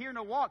see nor hear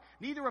nor walk.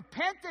 Neither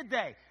repented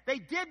they. They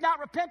did not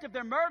repent of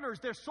their murders,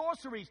 their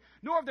sorceries,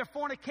 nor of their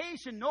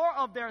fornication, nor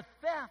of their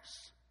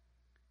thefts.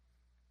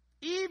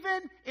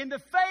 Even in the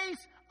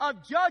face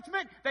of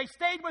judgment, they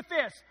stayed with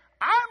this.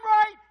 I'm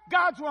right,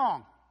 God's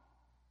wrong.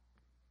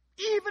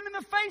 Even in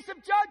the face of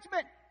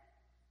judgment,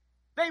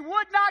 they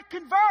would not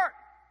convert.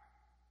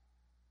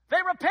 They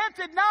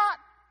repented not.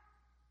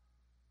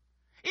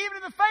 Even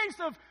in the face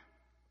of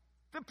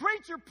the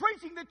preacher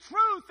preaching the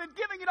truth and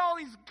giving it all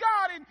he's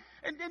got and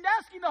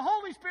asking the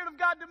Holy Spirit of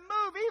God to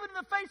move, even in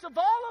the face of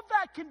all of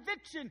that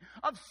conviction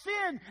of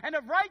sin and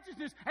of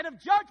righteousness and of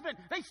judgment,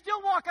 they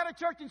still walk out of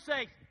church and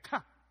say,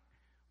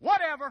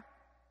 whatever.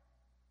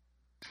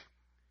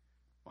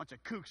 Bunch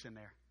of kooks in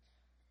there.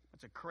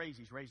 Bunch of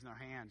crazies raising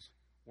their hands,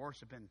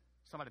 worshiping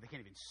somebody they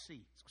can't even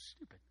see. So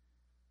stupid.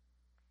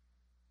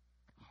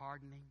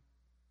 Hardening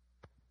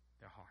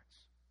their hearts.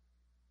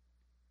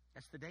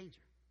 That's the danger.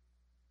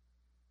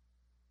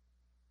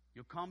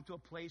 You'll come to a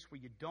place where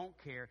you don't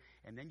care,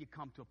 and then you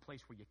come to a place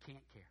where you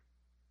can't care.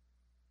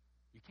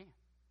 You can't.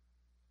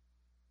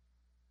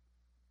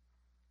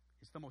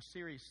 It's the most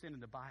serious sin in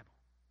the Bible.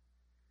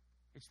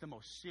 It's the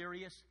most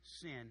serious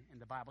sin in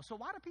the Bible. So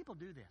why do people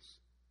do this?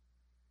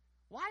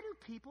 Why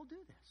do people do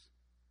this?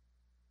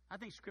 I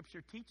think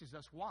Scripture teaches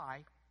us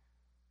why,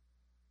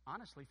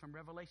 honestly, from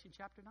Revelation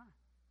chapter 9.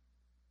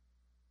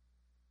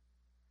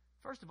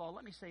 First of all,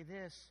 let me say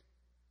this.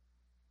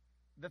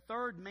 The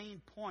third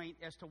main point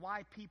as to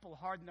why people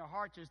harden their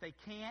hearts is they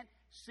can't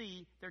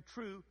see their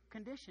true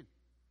condition.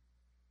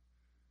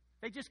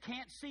 They just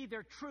can't see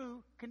their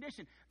true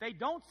condition. They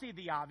don't see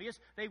the obvious.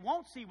 They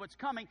won't see what's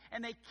coming,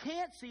 and they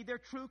can't see their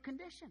true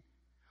condition.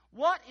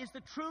 What is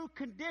the true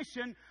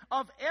condition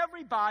of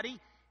everybody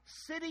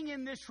sitting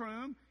in this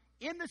room,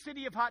 in the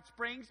city of Hot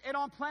Springs, and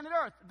on planet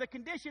Earth? The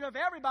condition of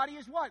everybody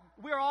is what?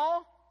 We're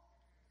all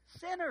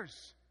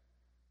sinners.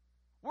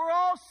 We're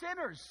all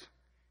sinners.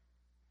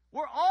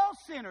 We're all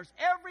sinners.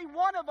 Every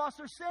one of us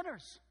are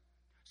sinners.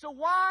 So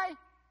why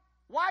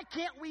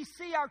can't we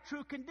see our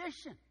true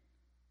condition?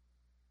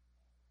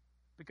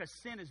 Because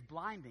sin is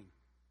blinding,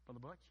 Brother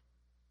Butch.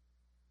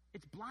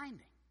 It's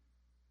blinding.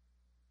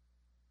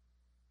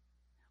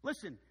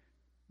 Listen,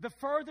 the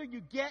further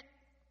you get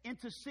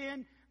into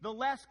sin, the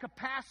less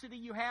capacity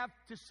you have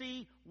to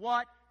see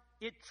what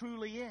it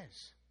truly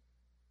is.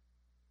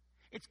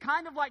 It's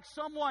kind of like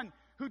someone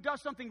who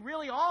does something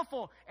really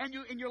awful, and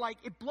you're like,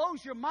 it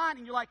blows your mind,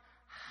 and you're like,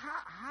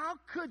 how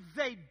could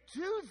they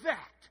do that?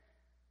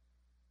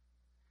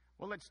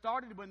 Well, it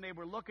started when they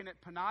were looking at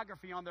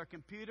pornography on their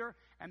computer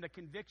and the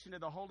conviction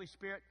of the Holy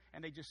Spirit,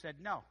 and they just said,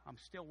 no, I'm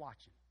still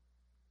watching.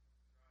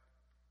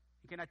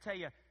 And can I tell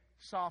you,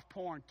 soft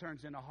porn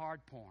turns into hard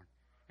porn,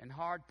 and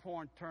hard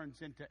porn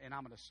turns into, and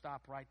I'm going to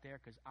stop right there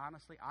because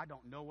honestly, I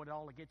don't know what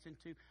all it gets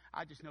into.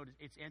 I just know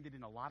it's ended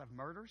in a lot of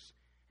murders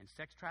and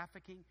sex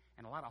trafficking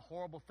and a lot of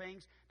horrible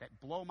things that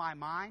blow my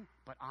mind.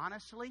 But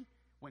honestly,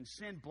 when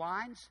sin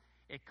blinds,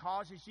 it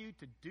causes you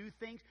to do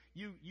things.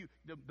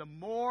 The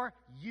more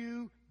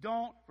you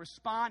don't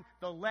respond,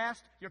 the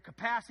less your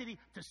capacity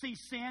to see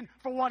sin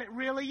for what it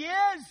really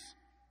is.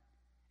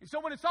 And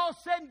so when it's all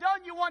said and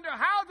done, you wonder,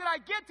 how did I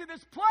get to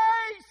this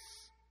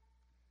place?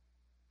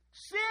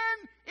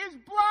 Sin is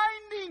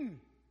blinding.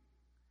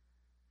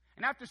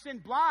 And after sin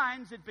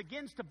blinds, it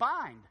begins to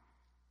bind.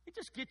 It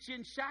just gets you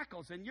in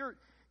shackles, and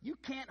you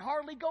can't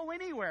hardly go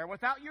anywhere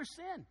without your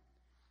sin.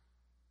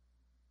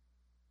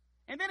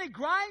 And then it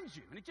grinds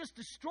you, and it just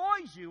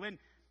destroys you. And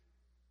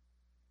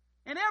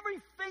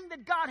everything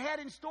that God had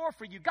in store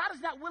for you, God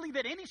is not willing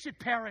that any should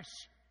perish.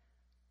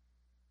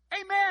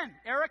 Amen,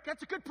 Eric.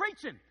 That's a good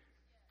preaching.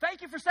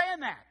 Thank you for saying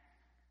that.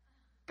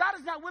 God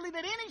is not willing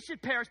that any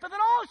should perish, but that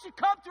all should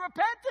come to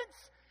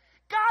repentance.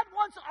 God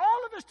wants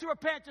all of us to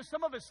repent. Just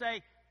some of us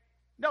say,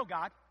 no,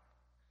 God,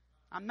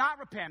 I'm not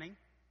repenting.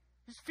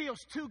 This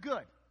feels too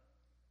good.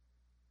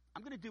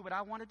 I'm going to do what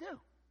I want to do.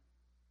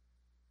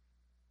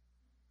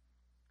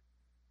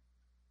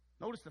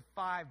 Notice the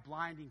 5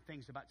 blinding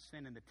things about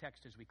sin in the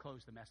text as we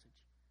close the message.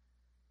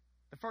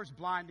 The first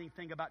blinding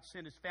thing about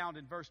sin is found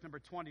in verse number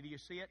 20. Do you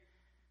see it?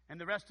 And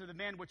the rest of the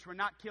men which were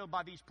not killed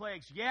by these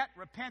plagues, yet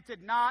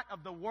repented not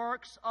of the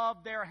works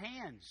of their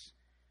hands.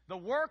 The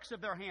works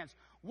of their hands.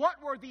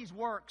 What were these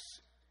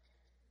works?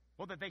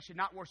 Well, that they should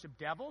not worship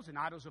devils and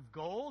idols of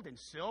gold and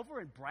silver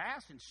and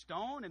brass and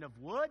stone and of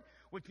wood,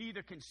 which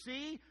neither can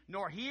see,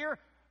 nor hear,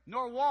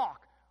 nor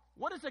walk.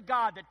 What is a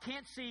God that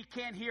can't see,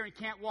 can't hear, and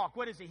can't walk?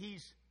 What is he?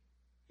 He's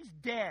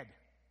dead.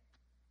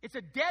 It's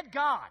a dead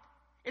God.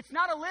 It's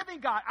not a living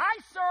God. I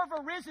serve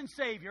a risen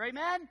Savior.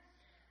 Amen?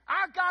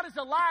 Our God is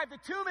alive. The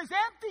tomb is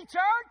empty,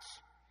 church.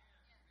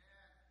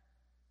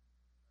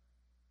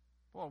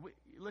 Boy,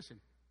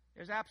 listen,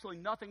 there's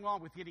absolutely nothing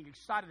wrong with getting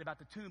excited about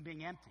the tomb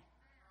being empty.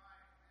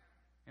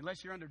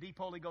 Unless you're under deep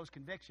Holy Ghost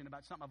conviction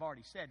about something I've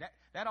already said.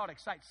 That ought to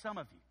excite some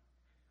of you.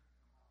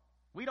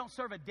 We don't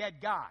serve a dead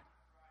God.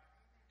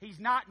 He's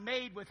not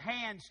made with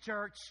hands,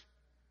 church.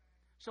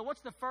 So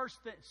what's the first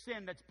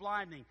sin that's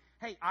blinding?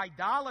 Hey,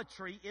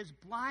 idolatry is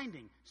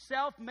blinding.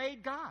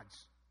 Self-made gods.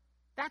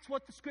 That's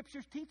what the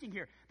Scripture's teaching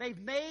here. They've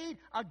made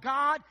a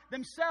God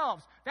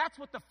themselves. That's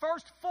what the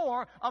first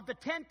 4 of the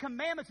 10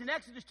 commandments in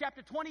Exodus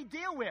chapter 20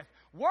 deal with.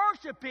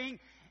 Worshiping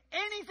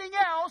anything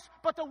else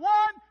but the one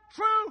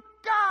true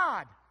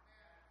God.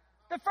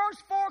 The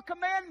first 4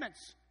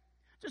 commandments.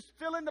 Just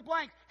fill in the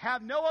blank.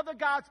 Have no other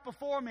gods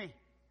before me.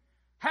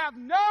 Have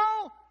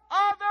no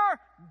other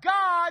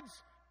gods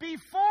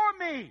before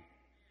me.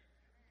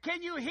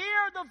 Can you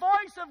hear the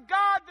voice of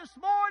God this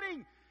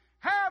morning?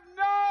 Have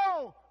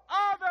no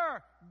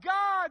other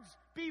gods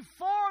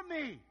before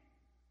me.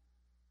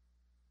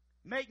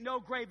 Make no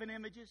graven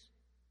images.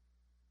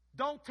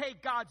 Don't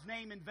take God's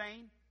name in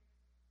vain.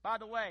 By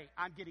the way,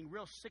 I'm getting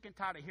real sick and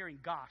tired of hearing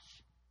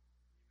gosh.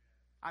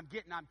 I'm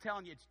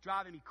telling you, it's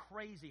driving me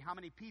crazy how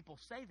many people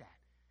say that.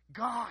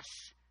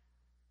 Gosh.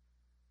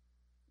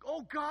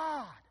 Oh,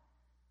 God.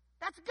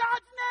 That's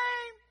God's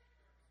name.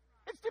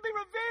 It's to be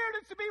revered.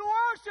 It's to be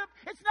worshipped.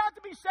 It's not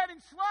to be said in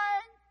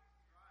slang.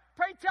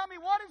 Pray tell me,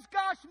 what does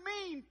gosh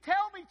mean?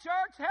 Tell me,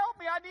 church. Help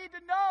me. I need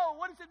to know.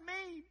 What does it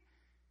mean?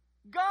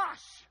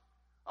 Gosh.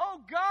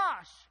 Oh,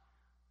 gosh.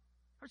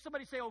 I heard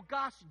somebody say, oh,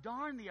 gosh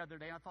darn, the other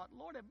day. And I thought,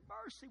 Lord have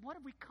mercy. What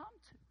have we come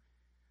to?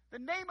 The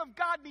name of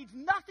God means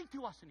nothing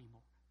to us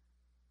anymore.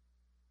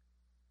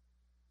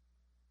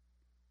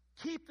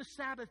 Keep the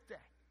Sabbath day.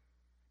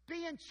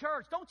 Be in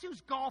church. Don't choose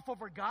golf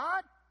over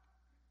God.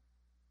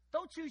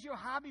 Don't choose your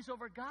hobbies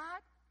over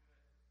God.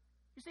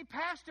 You say,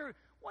 Pastor,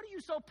 what are you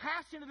so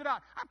passionate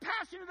about? I'm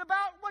passionate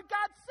about what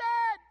God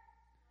said.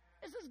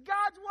 This is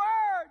God's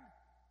Word.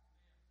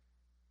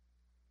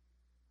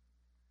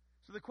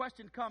 So the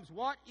question comes,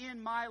 what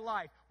in my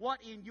life,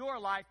 what in your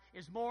life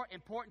is more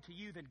important to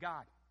you than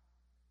God?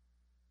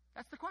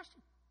 That's the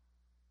question.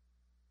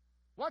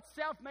 What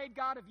self-made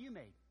God have you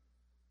made?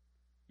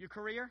 Your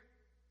career?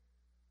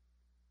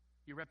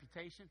 Your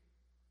reputation?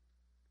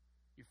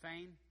 Your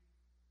fame?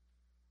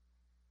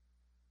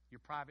 Your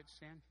private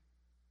sin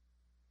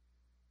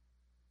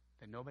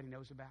that nobody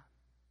knows about?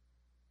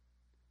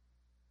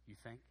 You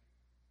think?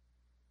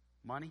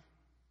 Money?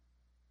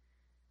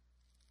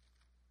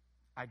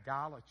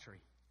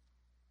 Idolatry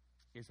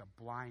is a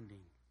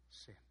blinding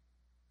sin.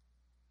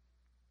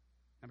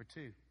 Number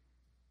 2,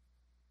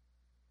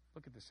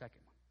 look at the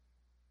second one.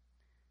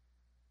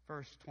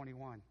 Verse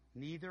 21.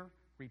 Neither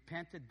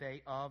repented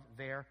they of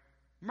their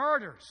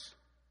murders.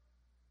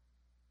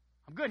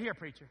 I'm good here,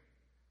 preacher.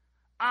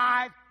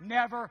 I've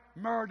never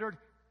murdered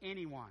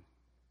anyone.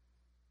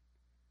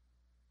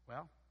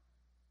 Well,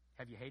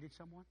 have you hated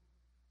someone?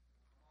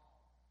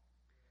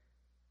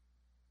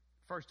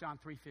 1 John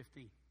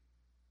 3:15.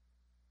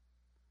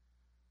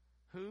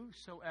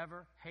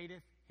 Whosoever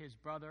hateth his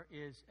brother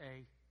is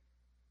a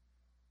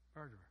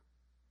murderer.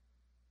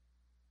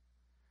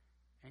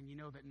 And you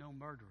know that no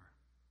murderer,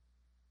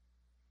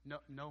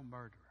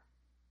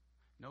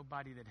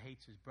 nobody that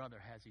hates his brother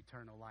has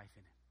eternal life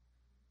in him.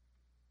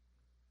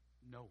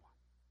 No one.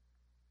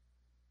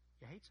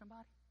 You hate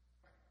somebody?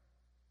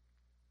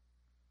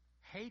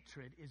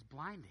 Hatred is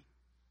blinding.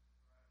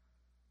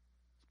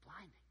 It's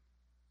blinding.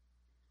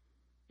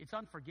 It's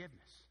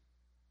unforgiveness.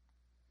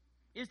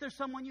 Is there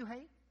someone you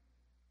hate?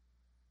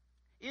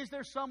 Is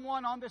there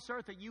someone on this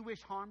earth that you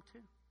wish harm to?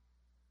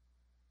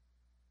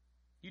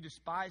 You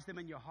despise them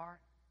in your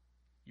heart?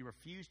 You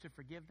refuse to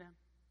forgive them?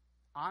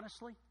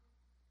 Honestly,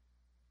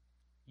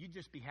 you'd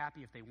just be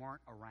happy if they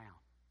weren't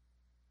around.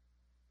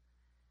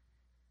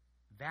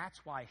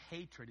 That's why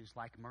hatred is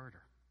like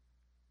murder.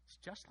 It's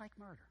just like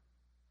murder.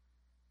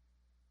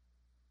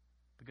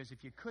 Because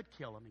if you could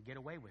kill them and get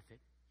away with it,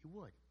 you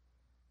would.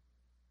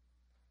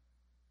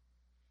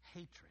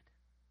 Hatred.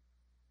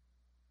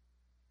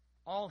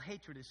 All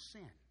hatred is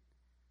sin.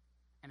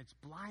 And it's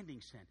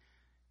blinding sin.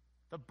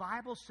 The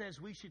Bible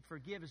says we should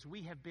forgive as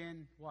we have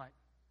been, what?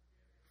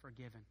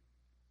 Forgiven.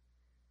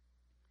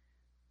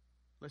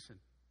 Listen,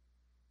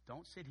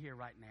 don't sit here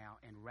right now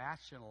and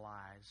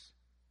rationalize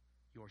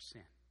your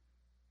sin.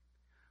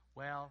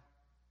 Well,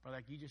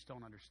 brother, you just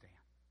don't understand.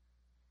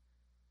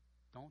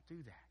 Don't do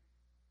that.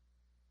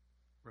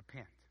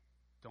 Repent.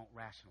 Don't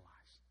rationalize.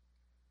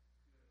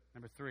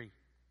 Number 3.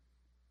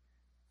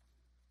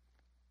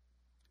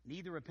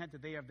 Neither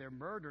repented they of their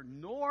murder,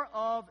 nor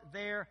of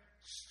their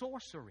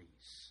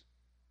sorceries.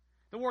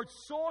 The word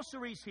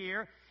sorceries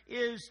here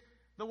is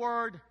the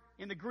word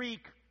in the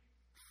Greek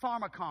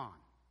pharmakon.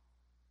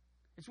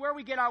 It's where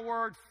we get our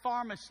word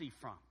pharmacy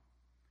from.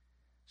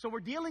 So we're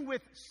dealing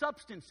with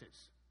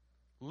substances,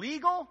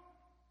 legal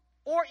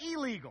or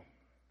illegal.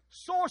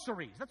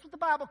 Sorceries, that's what the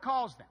Bible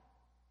calls them.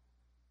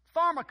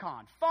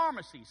 Pharmakon,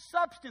 pharmacy,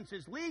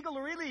 substances, legal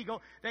or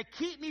illegal, that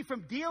keep me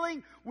from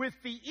dealing with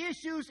the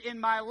issues in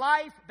my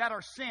life that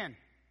are sin.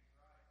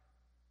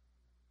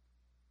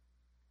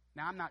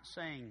 Now, I'm not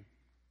saying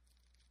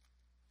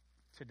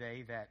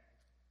today that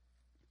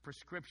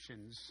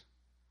prescriptions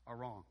are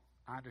wrong.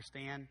 I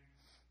understand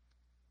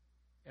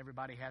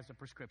everybody has a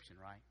prescription,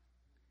 right?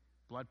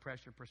 Blood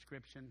pressure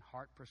prescription,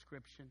 heart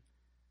prescription.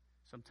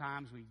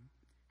 Sometimes we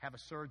have a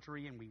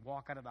surgery and we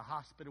walk out of the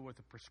hospital with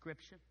a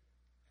prescription.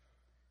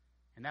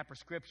 And that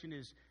prescription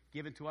is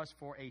given to us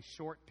for a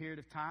short period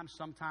of time.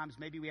 Sometimes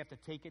maybe we have to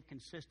take it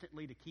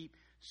consistently to keep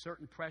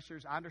certain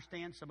pressures. I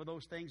understand some of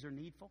those things are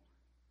needful.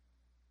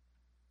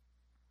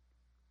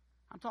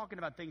 I'm talking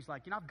about things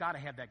like, I've got to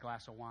have that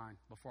glass of wine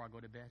before I go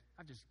to bed.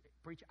 I just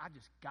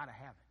got to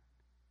have it.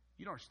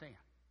 You don't understand.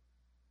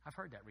 I've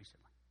heard that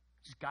recently.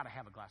 Just got to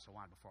have a glass of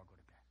wine before I go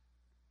to bed.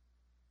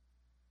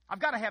 I've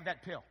got to have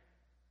that pill.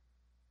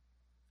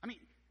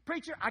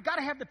 Preacher, I got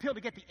to have the pill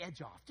to get the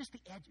edge off. Just the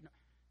edge. No.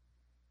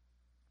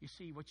 You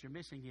see, what you're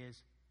missing is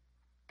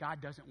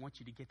God doesn't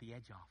want you to get the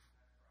edge off.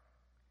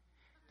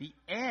 The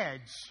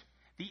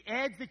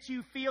edge that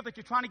you feel that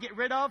you're trying to get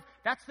rid of,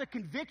 that's the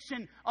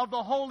conviction of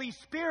the Holy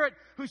Spirit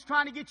who's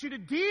trying to get you to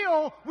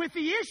deal with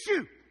the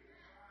issue.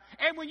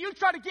 And when you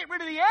try to get rid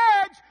of the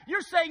edge,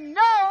 you're saying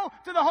no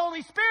to the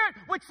Holy Spirit,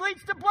 which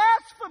leads to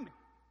blasphemy.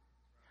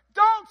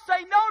 Don't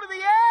say no to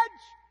the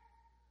edge.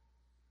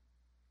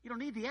 You don't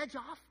need the edge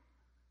off.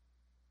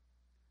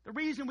 The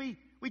reason we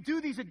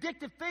do these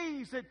addictive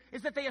things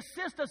is that they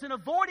assist us in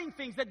avoiding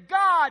things that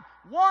God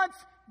once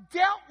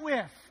dealt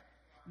with.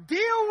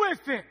 Deal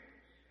with it.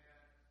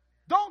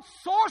 Don't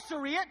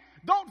sorcery it.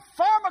 Don't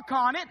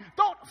pharmakon it.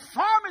 Don't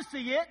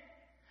pharmacy it.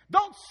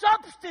 Don't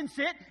substance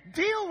it.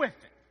 Deal with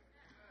it.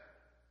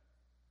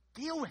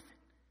 Deal with it.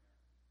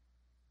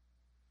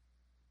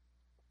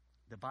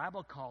 The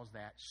Bible calls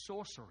that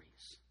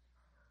sorceries.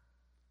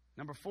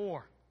 Number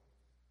 4.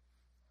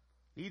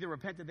 Neither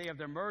repented they of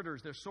their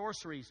murders, their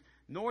sorceries,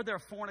 nor their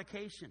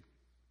fornication.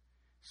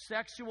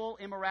 Sexual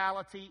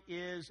immorality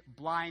is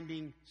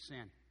blinding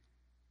sin.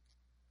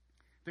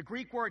 The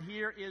Greek word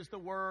here is the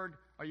word,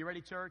 are you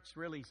ready, church?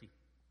 Real easy.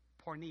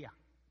 Porneia.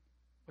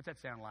 What's that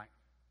sound like?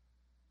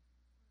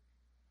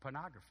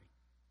 Pornography.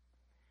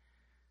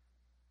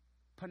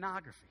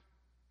 Pornography.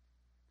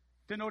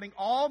 Denoting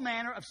all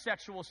manner of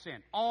sexual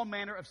sin. All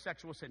manner of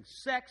sexual sin.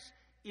 Sex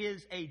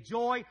is a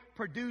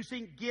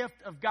joy-producing gift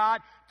of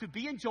God to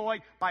be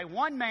enjoyed by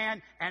one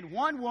man and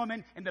one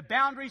woman in the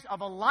boundaries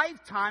of a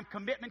lifetime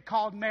commitment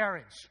called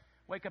marriage.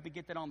 Wake up and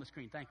get that on the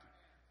screen. Thank you.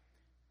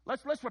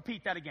 Let's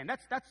repeat that again.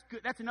 That's good.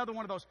 That's another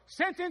one of those.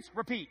 Sentence,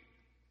 repeat.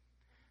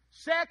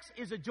 Sex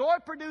is a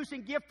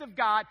joy-producing gift of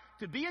God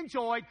to be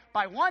enjoyed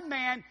by one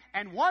man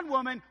and one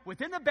woman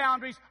within the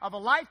boundaries of a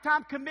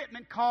lifetime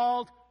commitment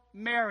called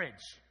marriage.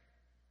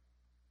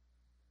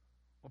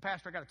 Well,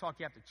 Pastor, I got to talk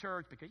to you after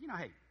church because,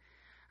 hey,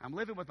 I'm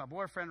living with my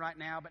boyfriend right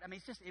now, but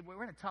it's just,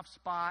 we're in a tough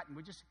spot, and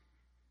we're just,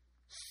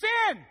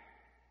 sin!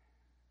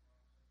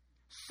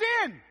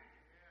 Sin!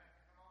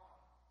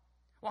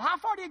 Well, how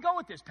far do you go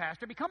with this,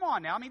 Pastor? Come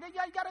on now. You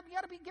got to give me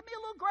a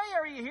little gray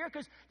area here,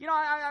 because,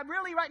 I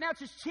really, right now, it's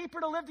just cheaper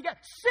to live together.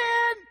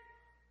 Sin!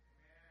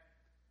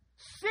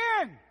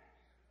 Sin!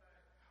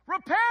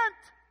 Repent!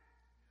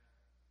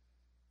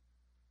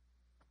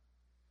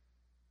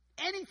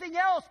 Anything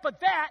else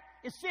but that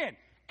is sin.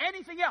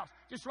 Anything else.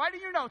 Just write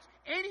in your notes.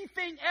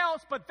 Anything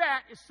else but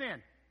that is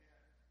sin.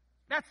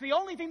 That's the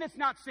only thing that's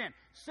not sin.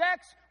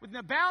 Sex within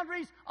the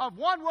boundaries of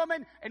one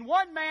woman and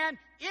one man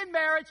in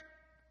marriage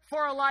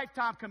for a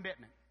lifetime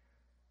commitment.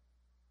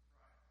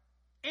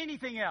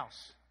 Anything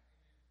else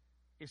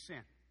is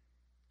sin.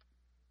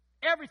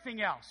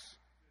 Everything else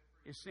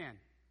is sin.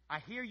 I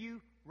hear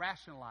you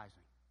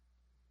rationalizing.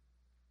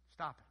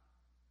 Stop it.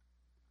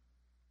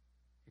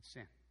 It's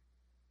sin.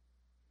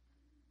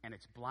 And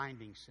it's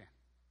blinding sin.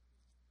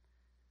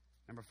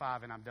 Number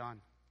 5, and I'm done.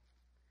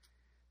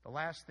 The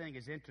last thing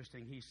is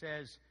interesting. He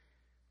says,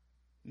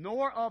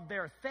 nor of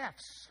their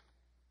thefts.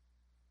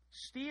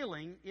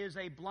 Stealing is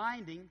a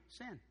blinding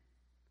sin.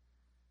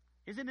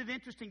 Isn't it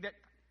interesting that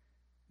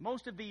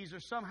most of these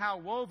are somehow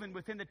woven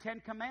within the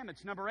 10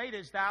 Commandments? Number 8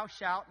 is, thou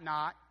shalt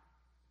not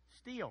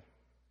steal.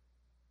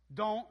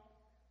 Don't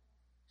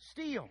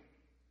steal.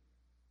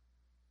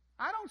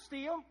 I don't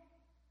steal.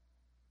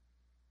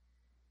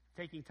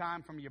 Taking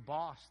time from your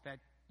boss that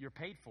you're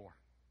paid for.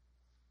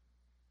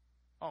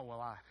 Oh,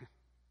 well,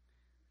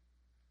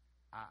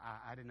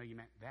 I didn't know you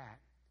meant that.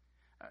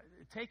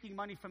 Taking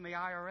money from the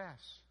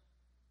IRS.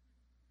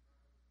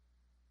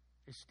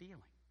 is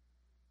stealing.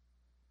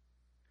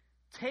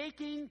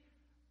 Taking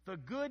the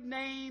good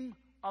name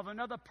of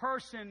another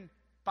person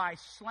by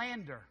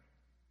slander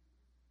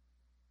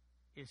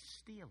is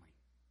stealing.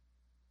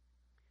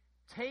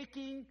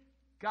 Taking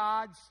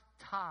God's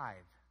tithe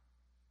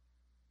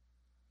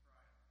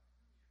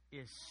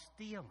is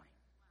stealing.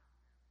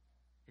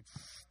 It's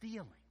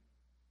stealing.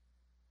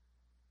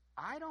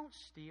 I don't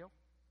steal.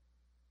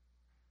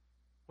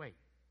 Wait,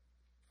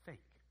 think.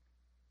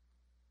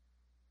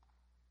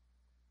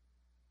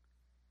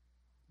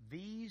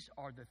 These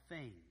are the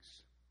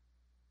things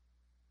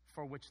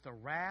for which the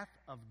wrath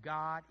of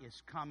God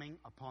is coming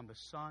upon the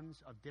sons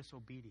of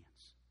disobedience.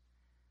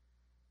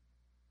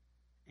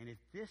 And if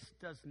this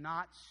does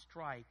not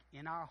strike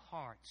in our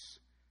hearts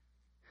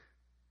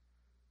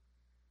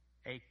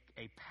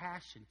a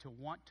passion to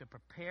want to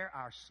prepare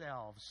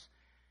ourselves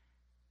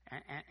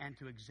and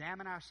to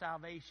examine our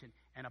salvation,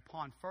 and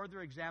upon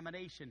further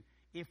examination,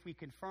 if we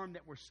confirm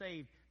that we're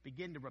saved,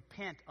 begin to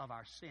repent of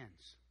our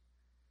sins.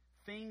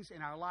 Things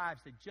in our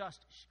lives that just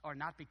are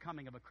not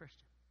becoming of a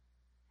Christian.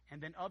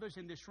 And then others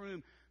in this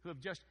room who have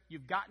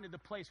you've gotten to the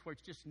place where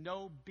it's just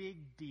no big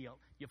deal.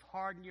 You've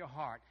hardened your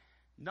heart.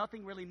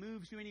 Nothing really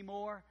moves you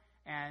anymore.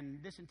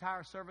 And this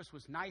entire service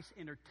was nice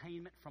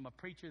entertainment from a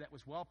preacher that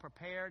was well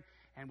prepared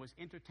and was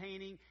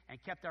entertaining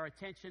and kept our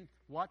attention.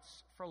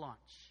 What's for lunch?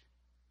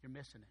 You're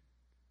missing it.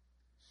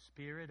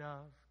 Spirit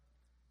of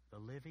the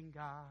living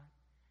God,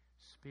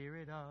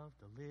 Spirit of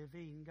the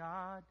living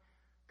God,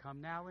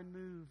 come now and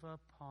move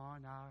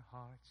upon our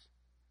hearts.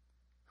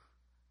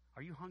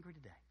 Are you hungry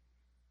today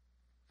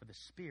for the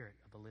Spirit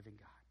of the living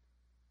God?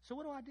 So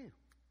what do I do?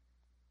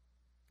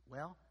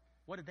 Well,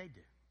 what did they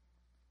do?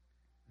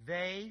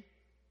 They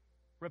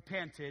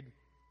repented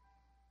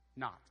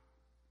not.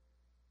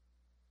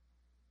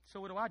 So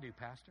what do I do,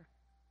 Pastor?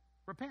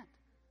 Repent.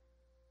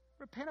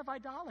 Repent of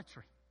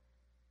idolatry.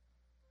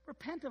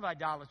 Repent of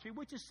idolatry,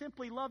 which is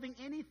simply loving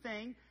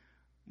anything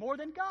more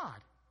than God.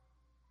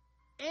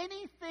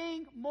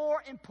 Anything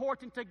more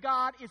important to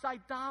God is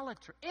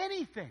idolatry.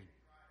 Anything.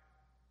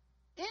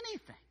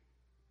 Anything.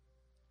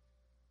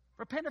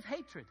 Repent of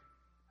hatred.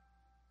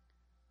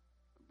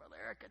 Brother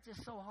Eric, it's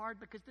just so hard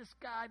because this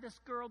guy, this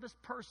girl, this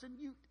person,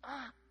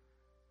 repent.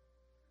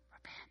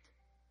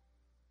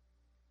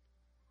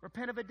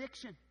 Repent of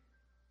addiction.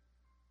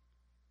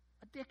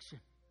 Addiction.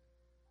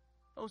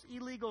 Those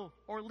illegal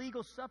or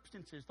legal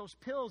substances, those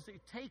pills that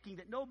you're taking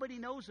that nobody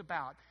knows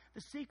about,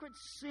 the secret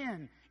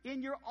sin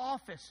in your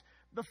office,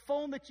 the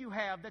phone that you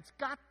have that's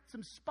got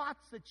some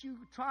spots that you're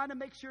trying to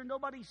make sure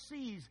nobody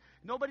sees.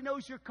 Nobody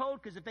knows your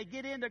code because if they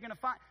get in, they're going to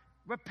find.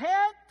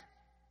 Repent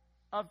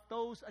of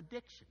those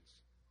addictions.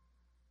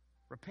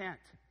 Repent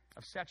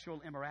of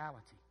sexual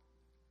immorality.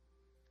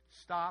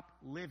 Stop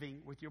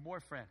living with your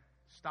boyfriend.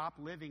 Stop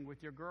living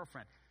with your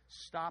girlfriend.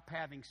 Stop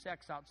having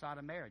sex outside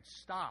of marriage.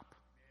 Stop.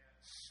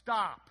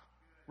 Stop.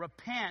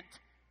 Repent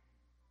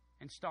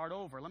and start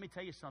over. Let me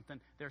tell you something.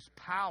 There's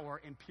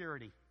power in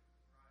purity.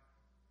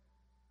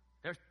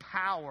 There's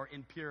power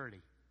in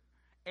purity.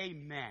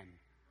 Amen.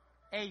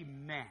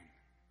 Amen.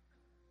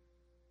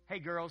 Hey,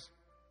 girls,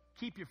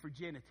 keep your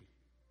virginity.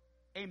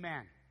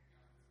 Amen.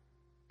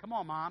 Come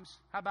on, moms.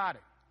 How about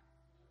it?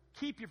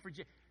 Keep your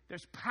virginity.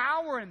 There's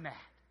power in that.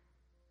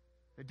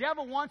 The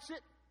devil wants it,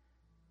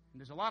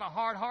 and there's a lot of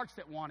hard hearts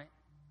that want it.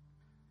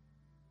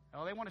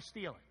 Oh, they want to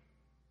steal it.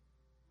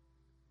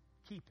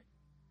 Keep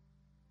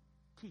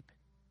it. Keep it.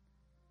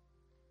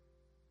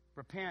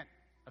 Repent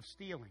of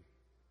stealing.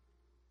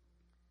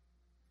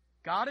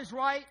 God is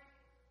right.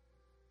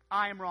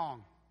 I am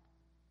wrong.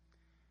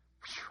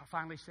 Whew, I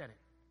finally said it.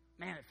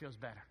 Man, it feels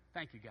better.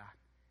 Thank you, God.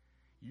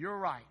 You're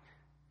right,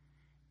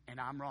 and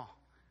I'm wrong.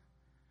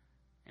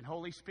 And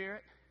Holy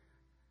Spirit,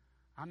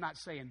 I'm not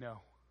saying no.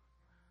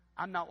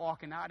 I'm not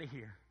walking out of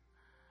here.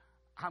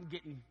 I'm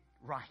getting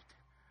right.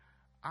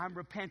 I'm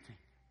repenting.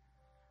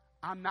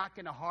 I'm not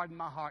going to harden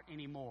my heart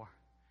anymore.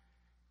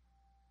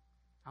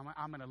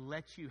 I'm going to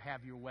let you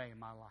have your way in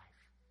my life.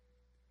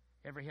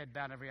 Every head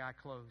bowed, every eye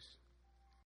closed.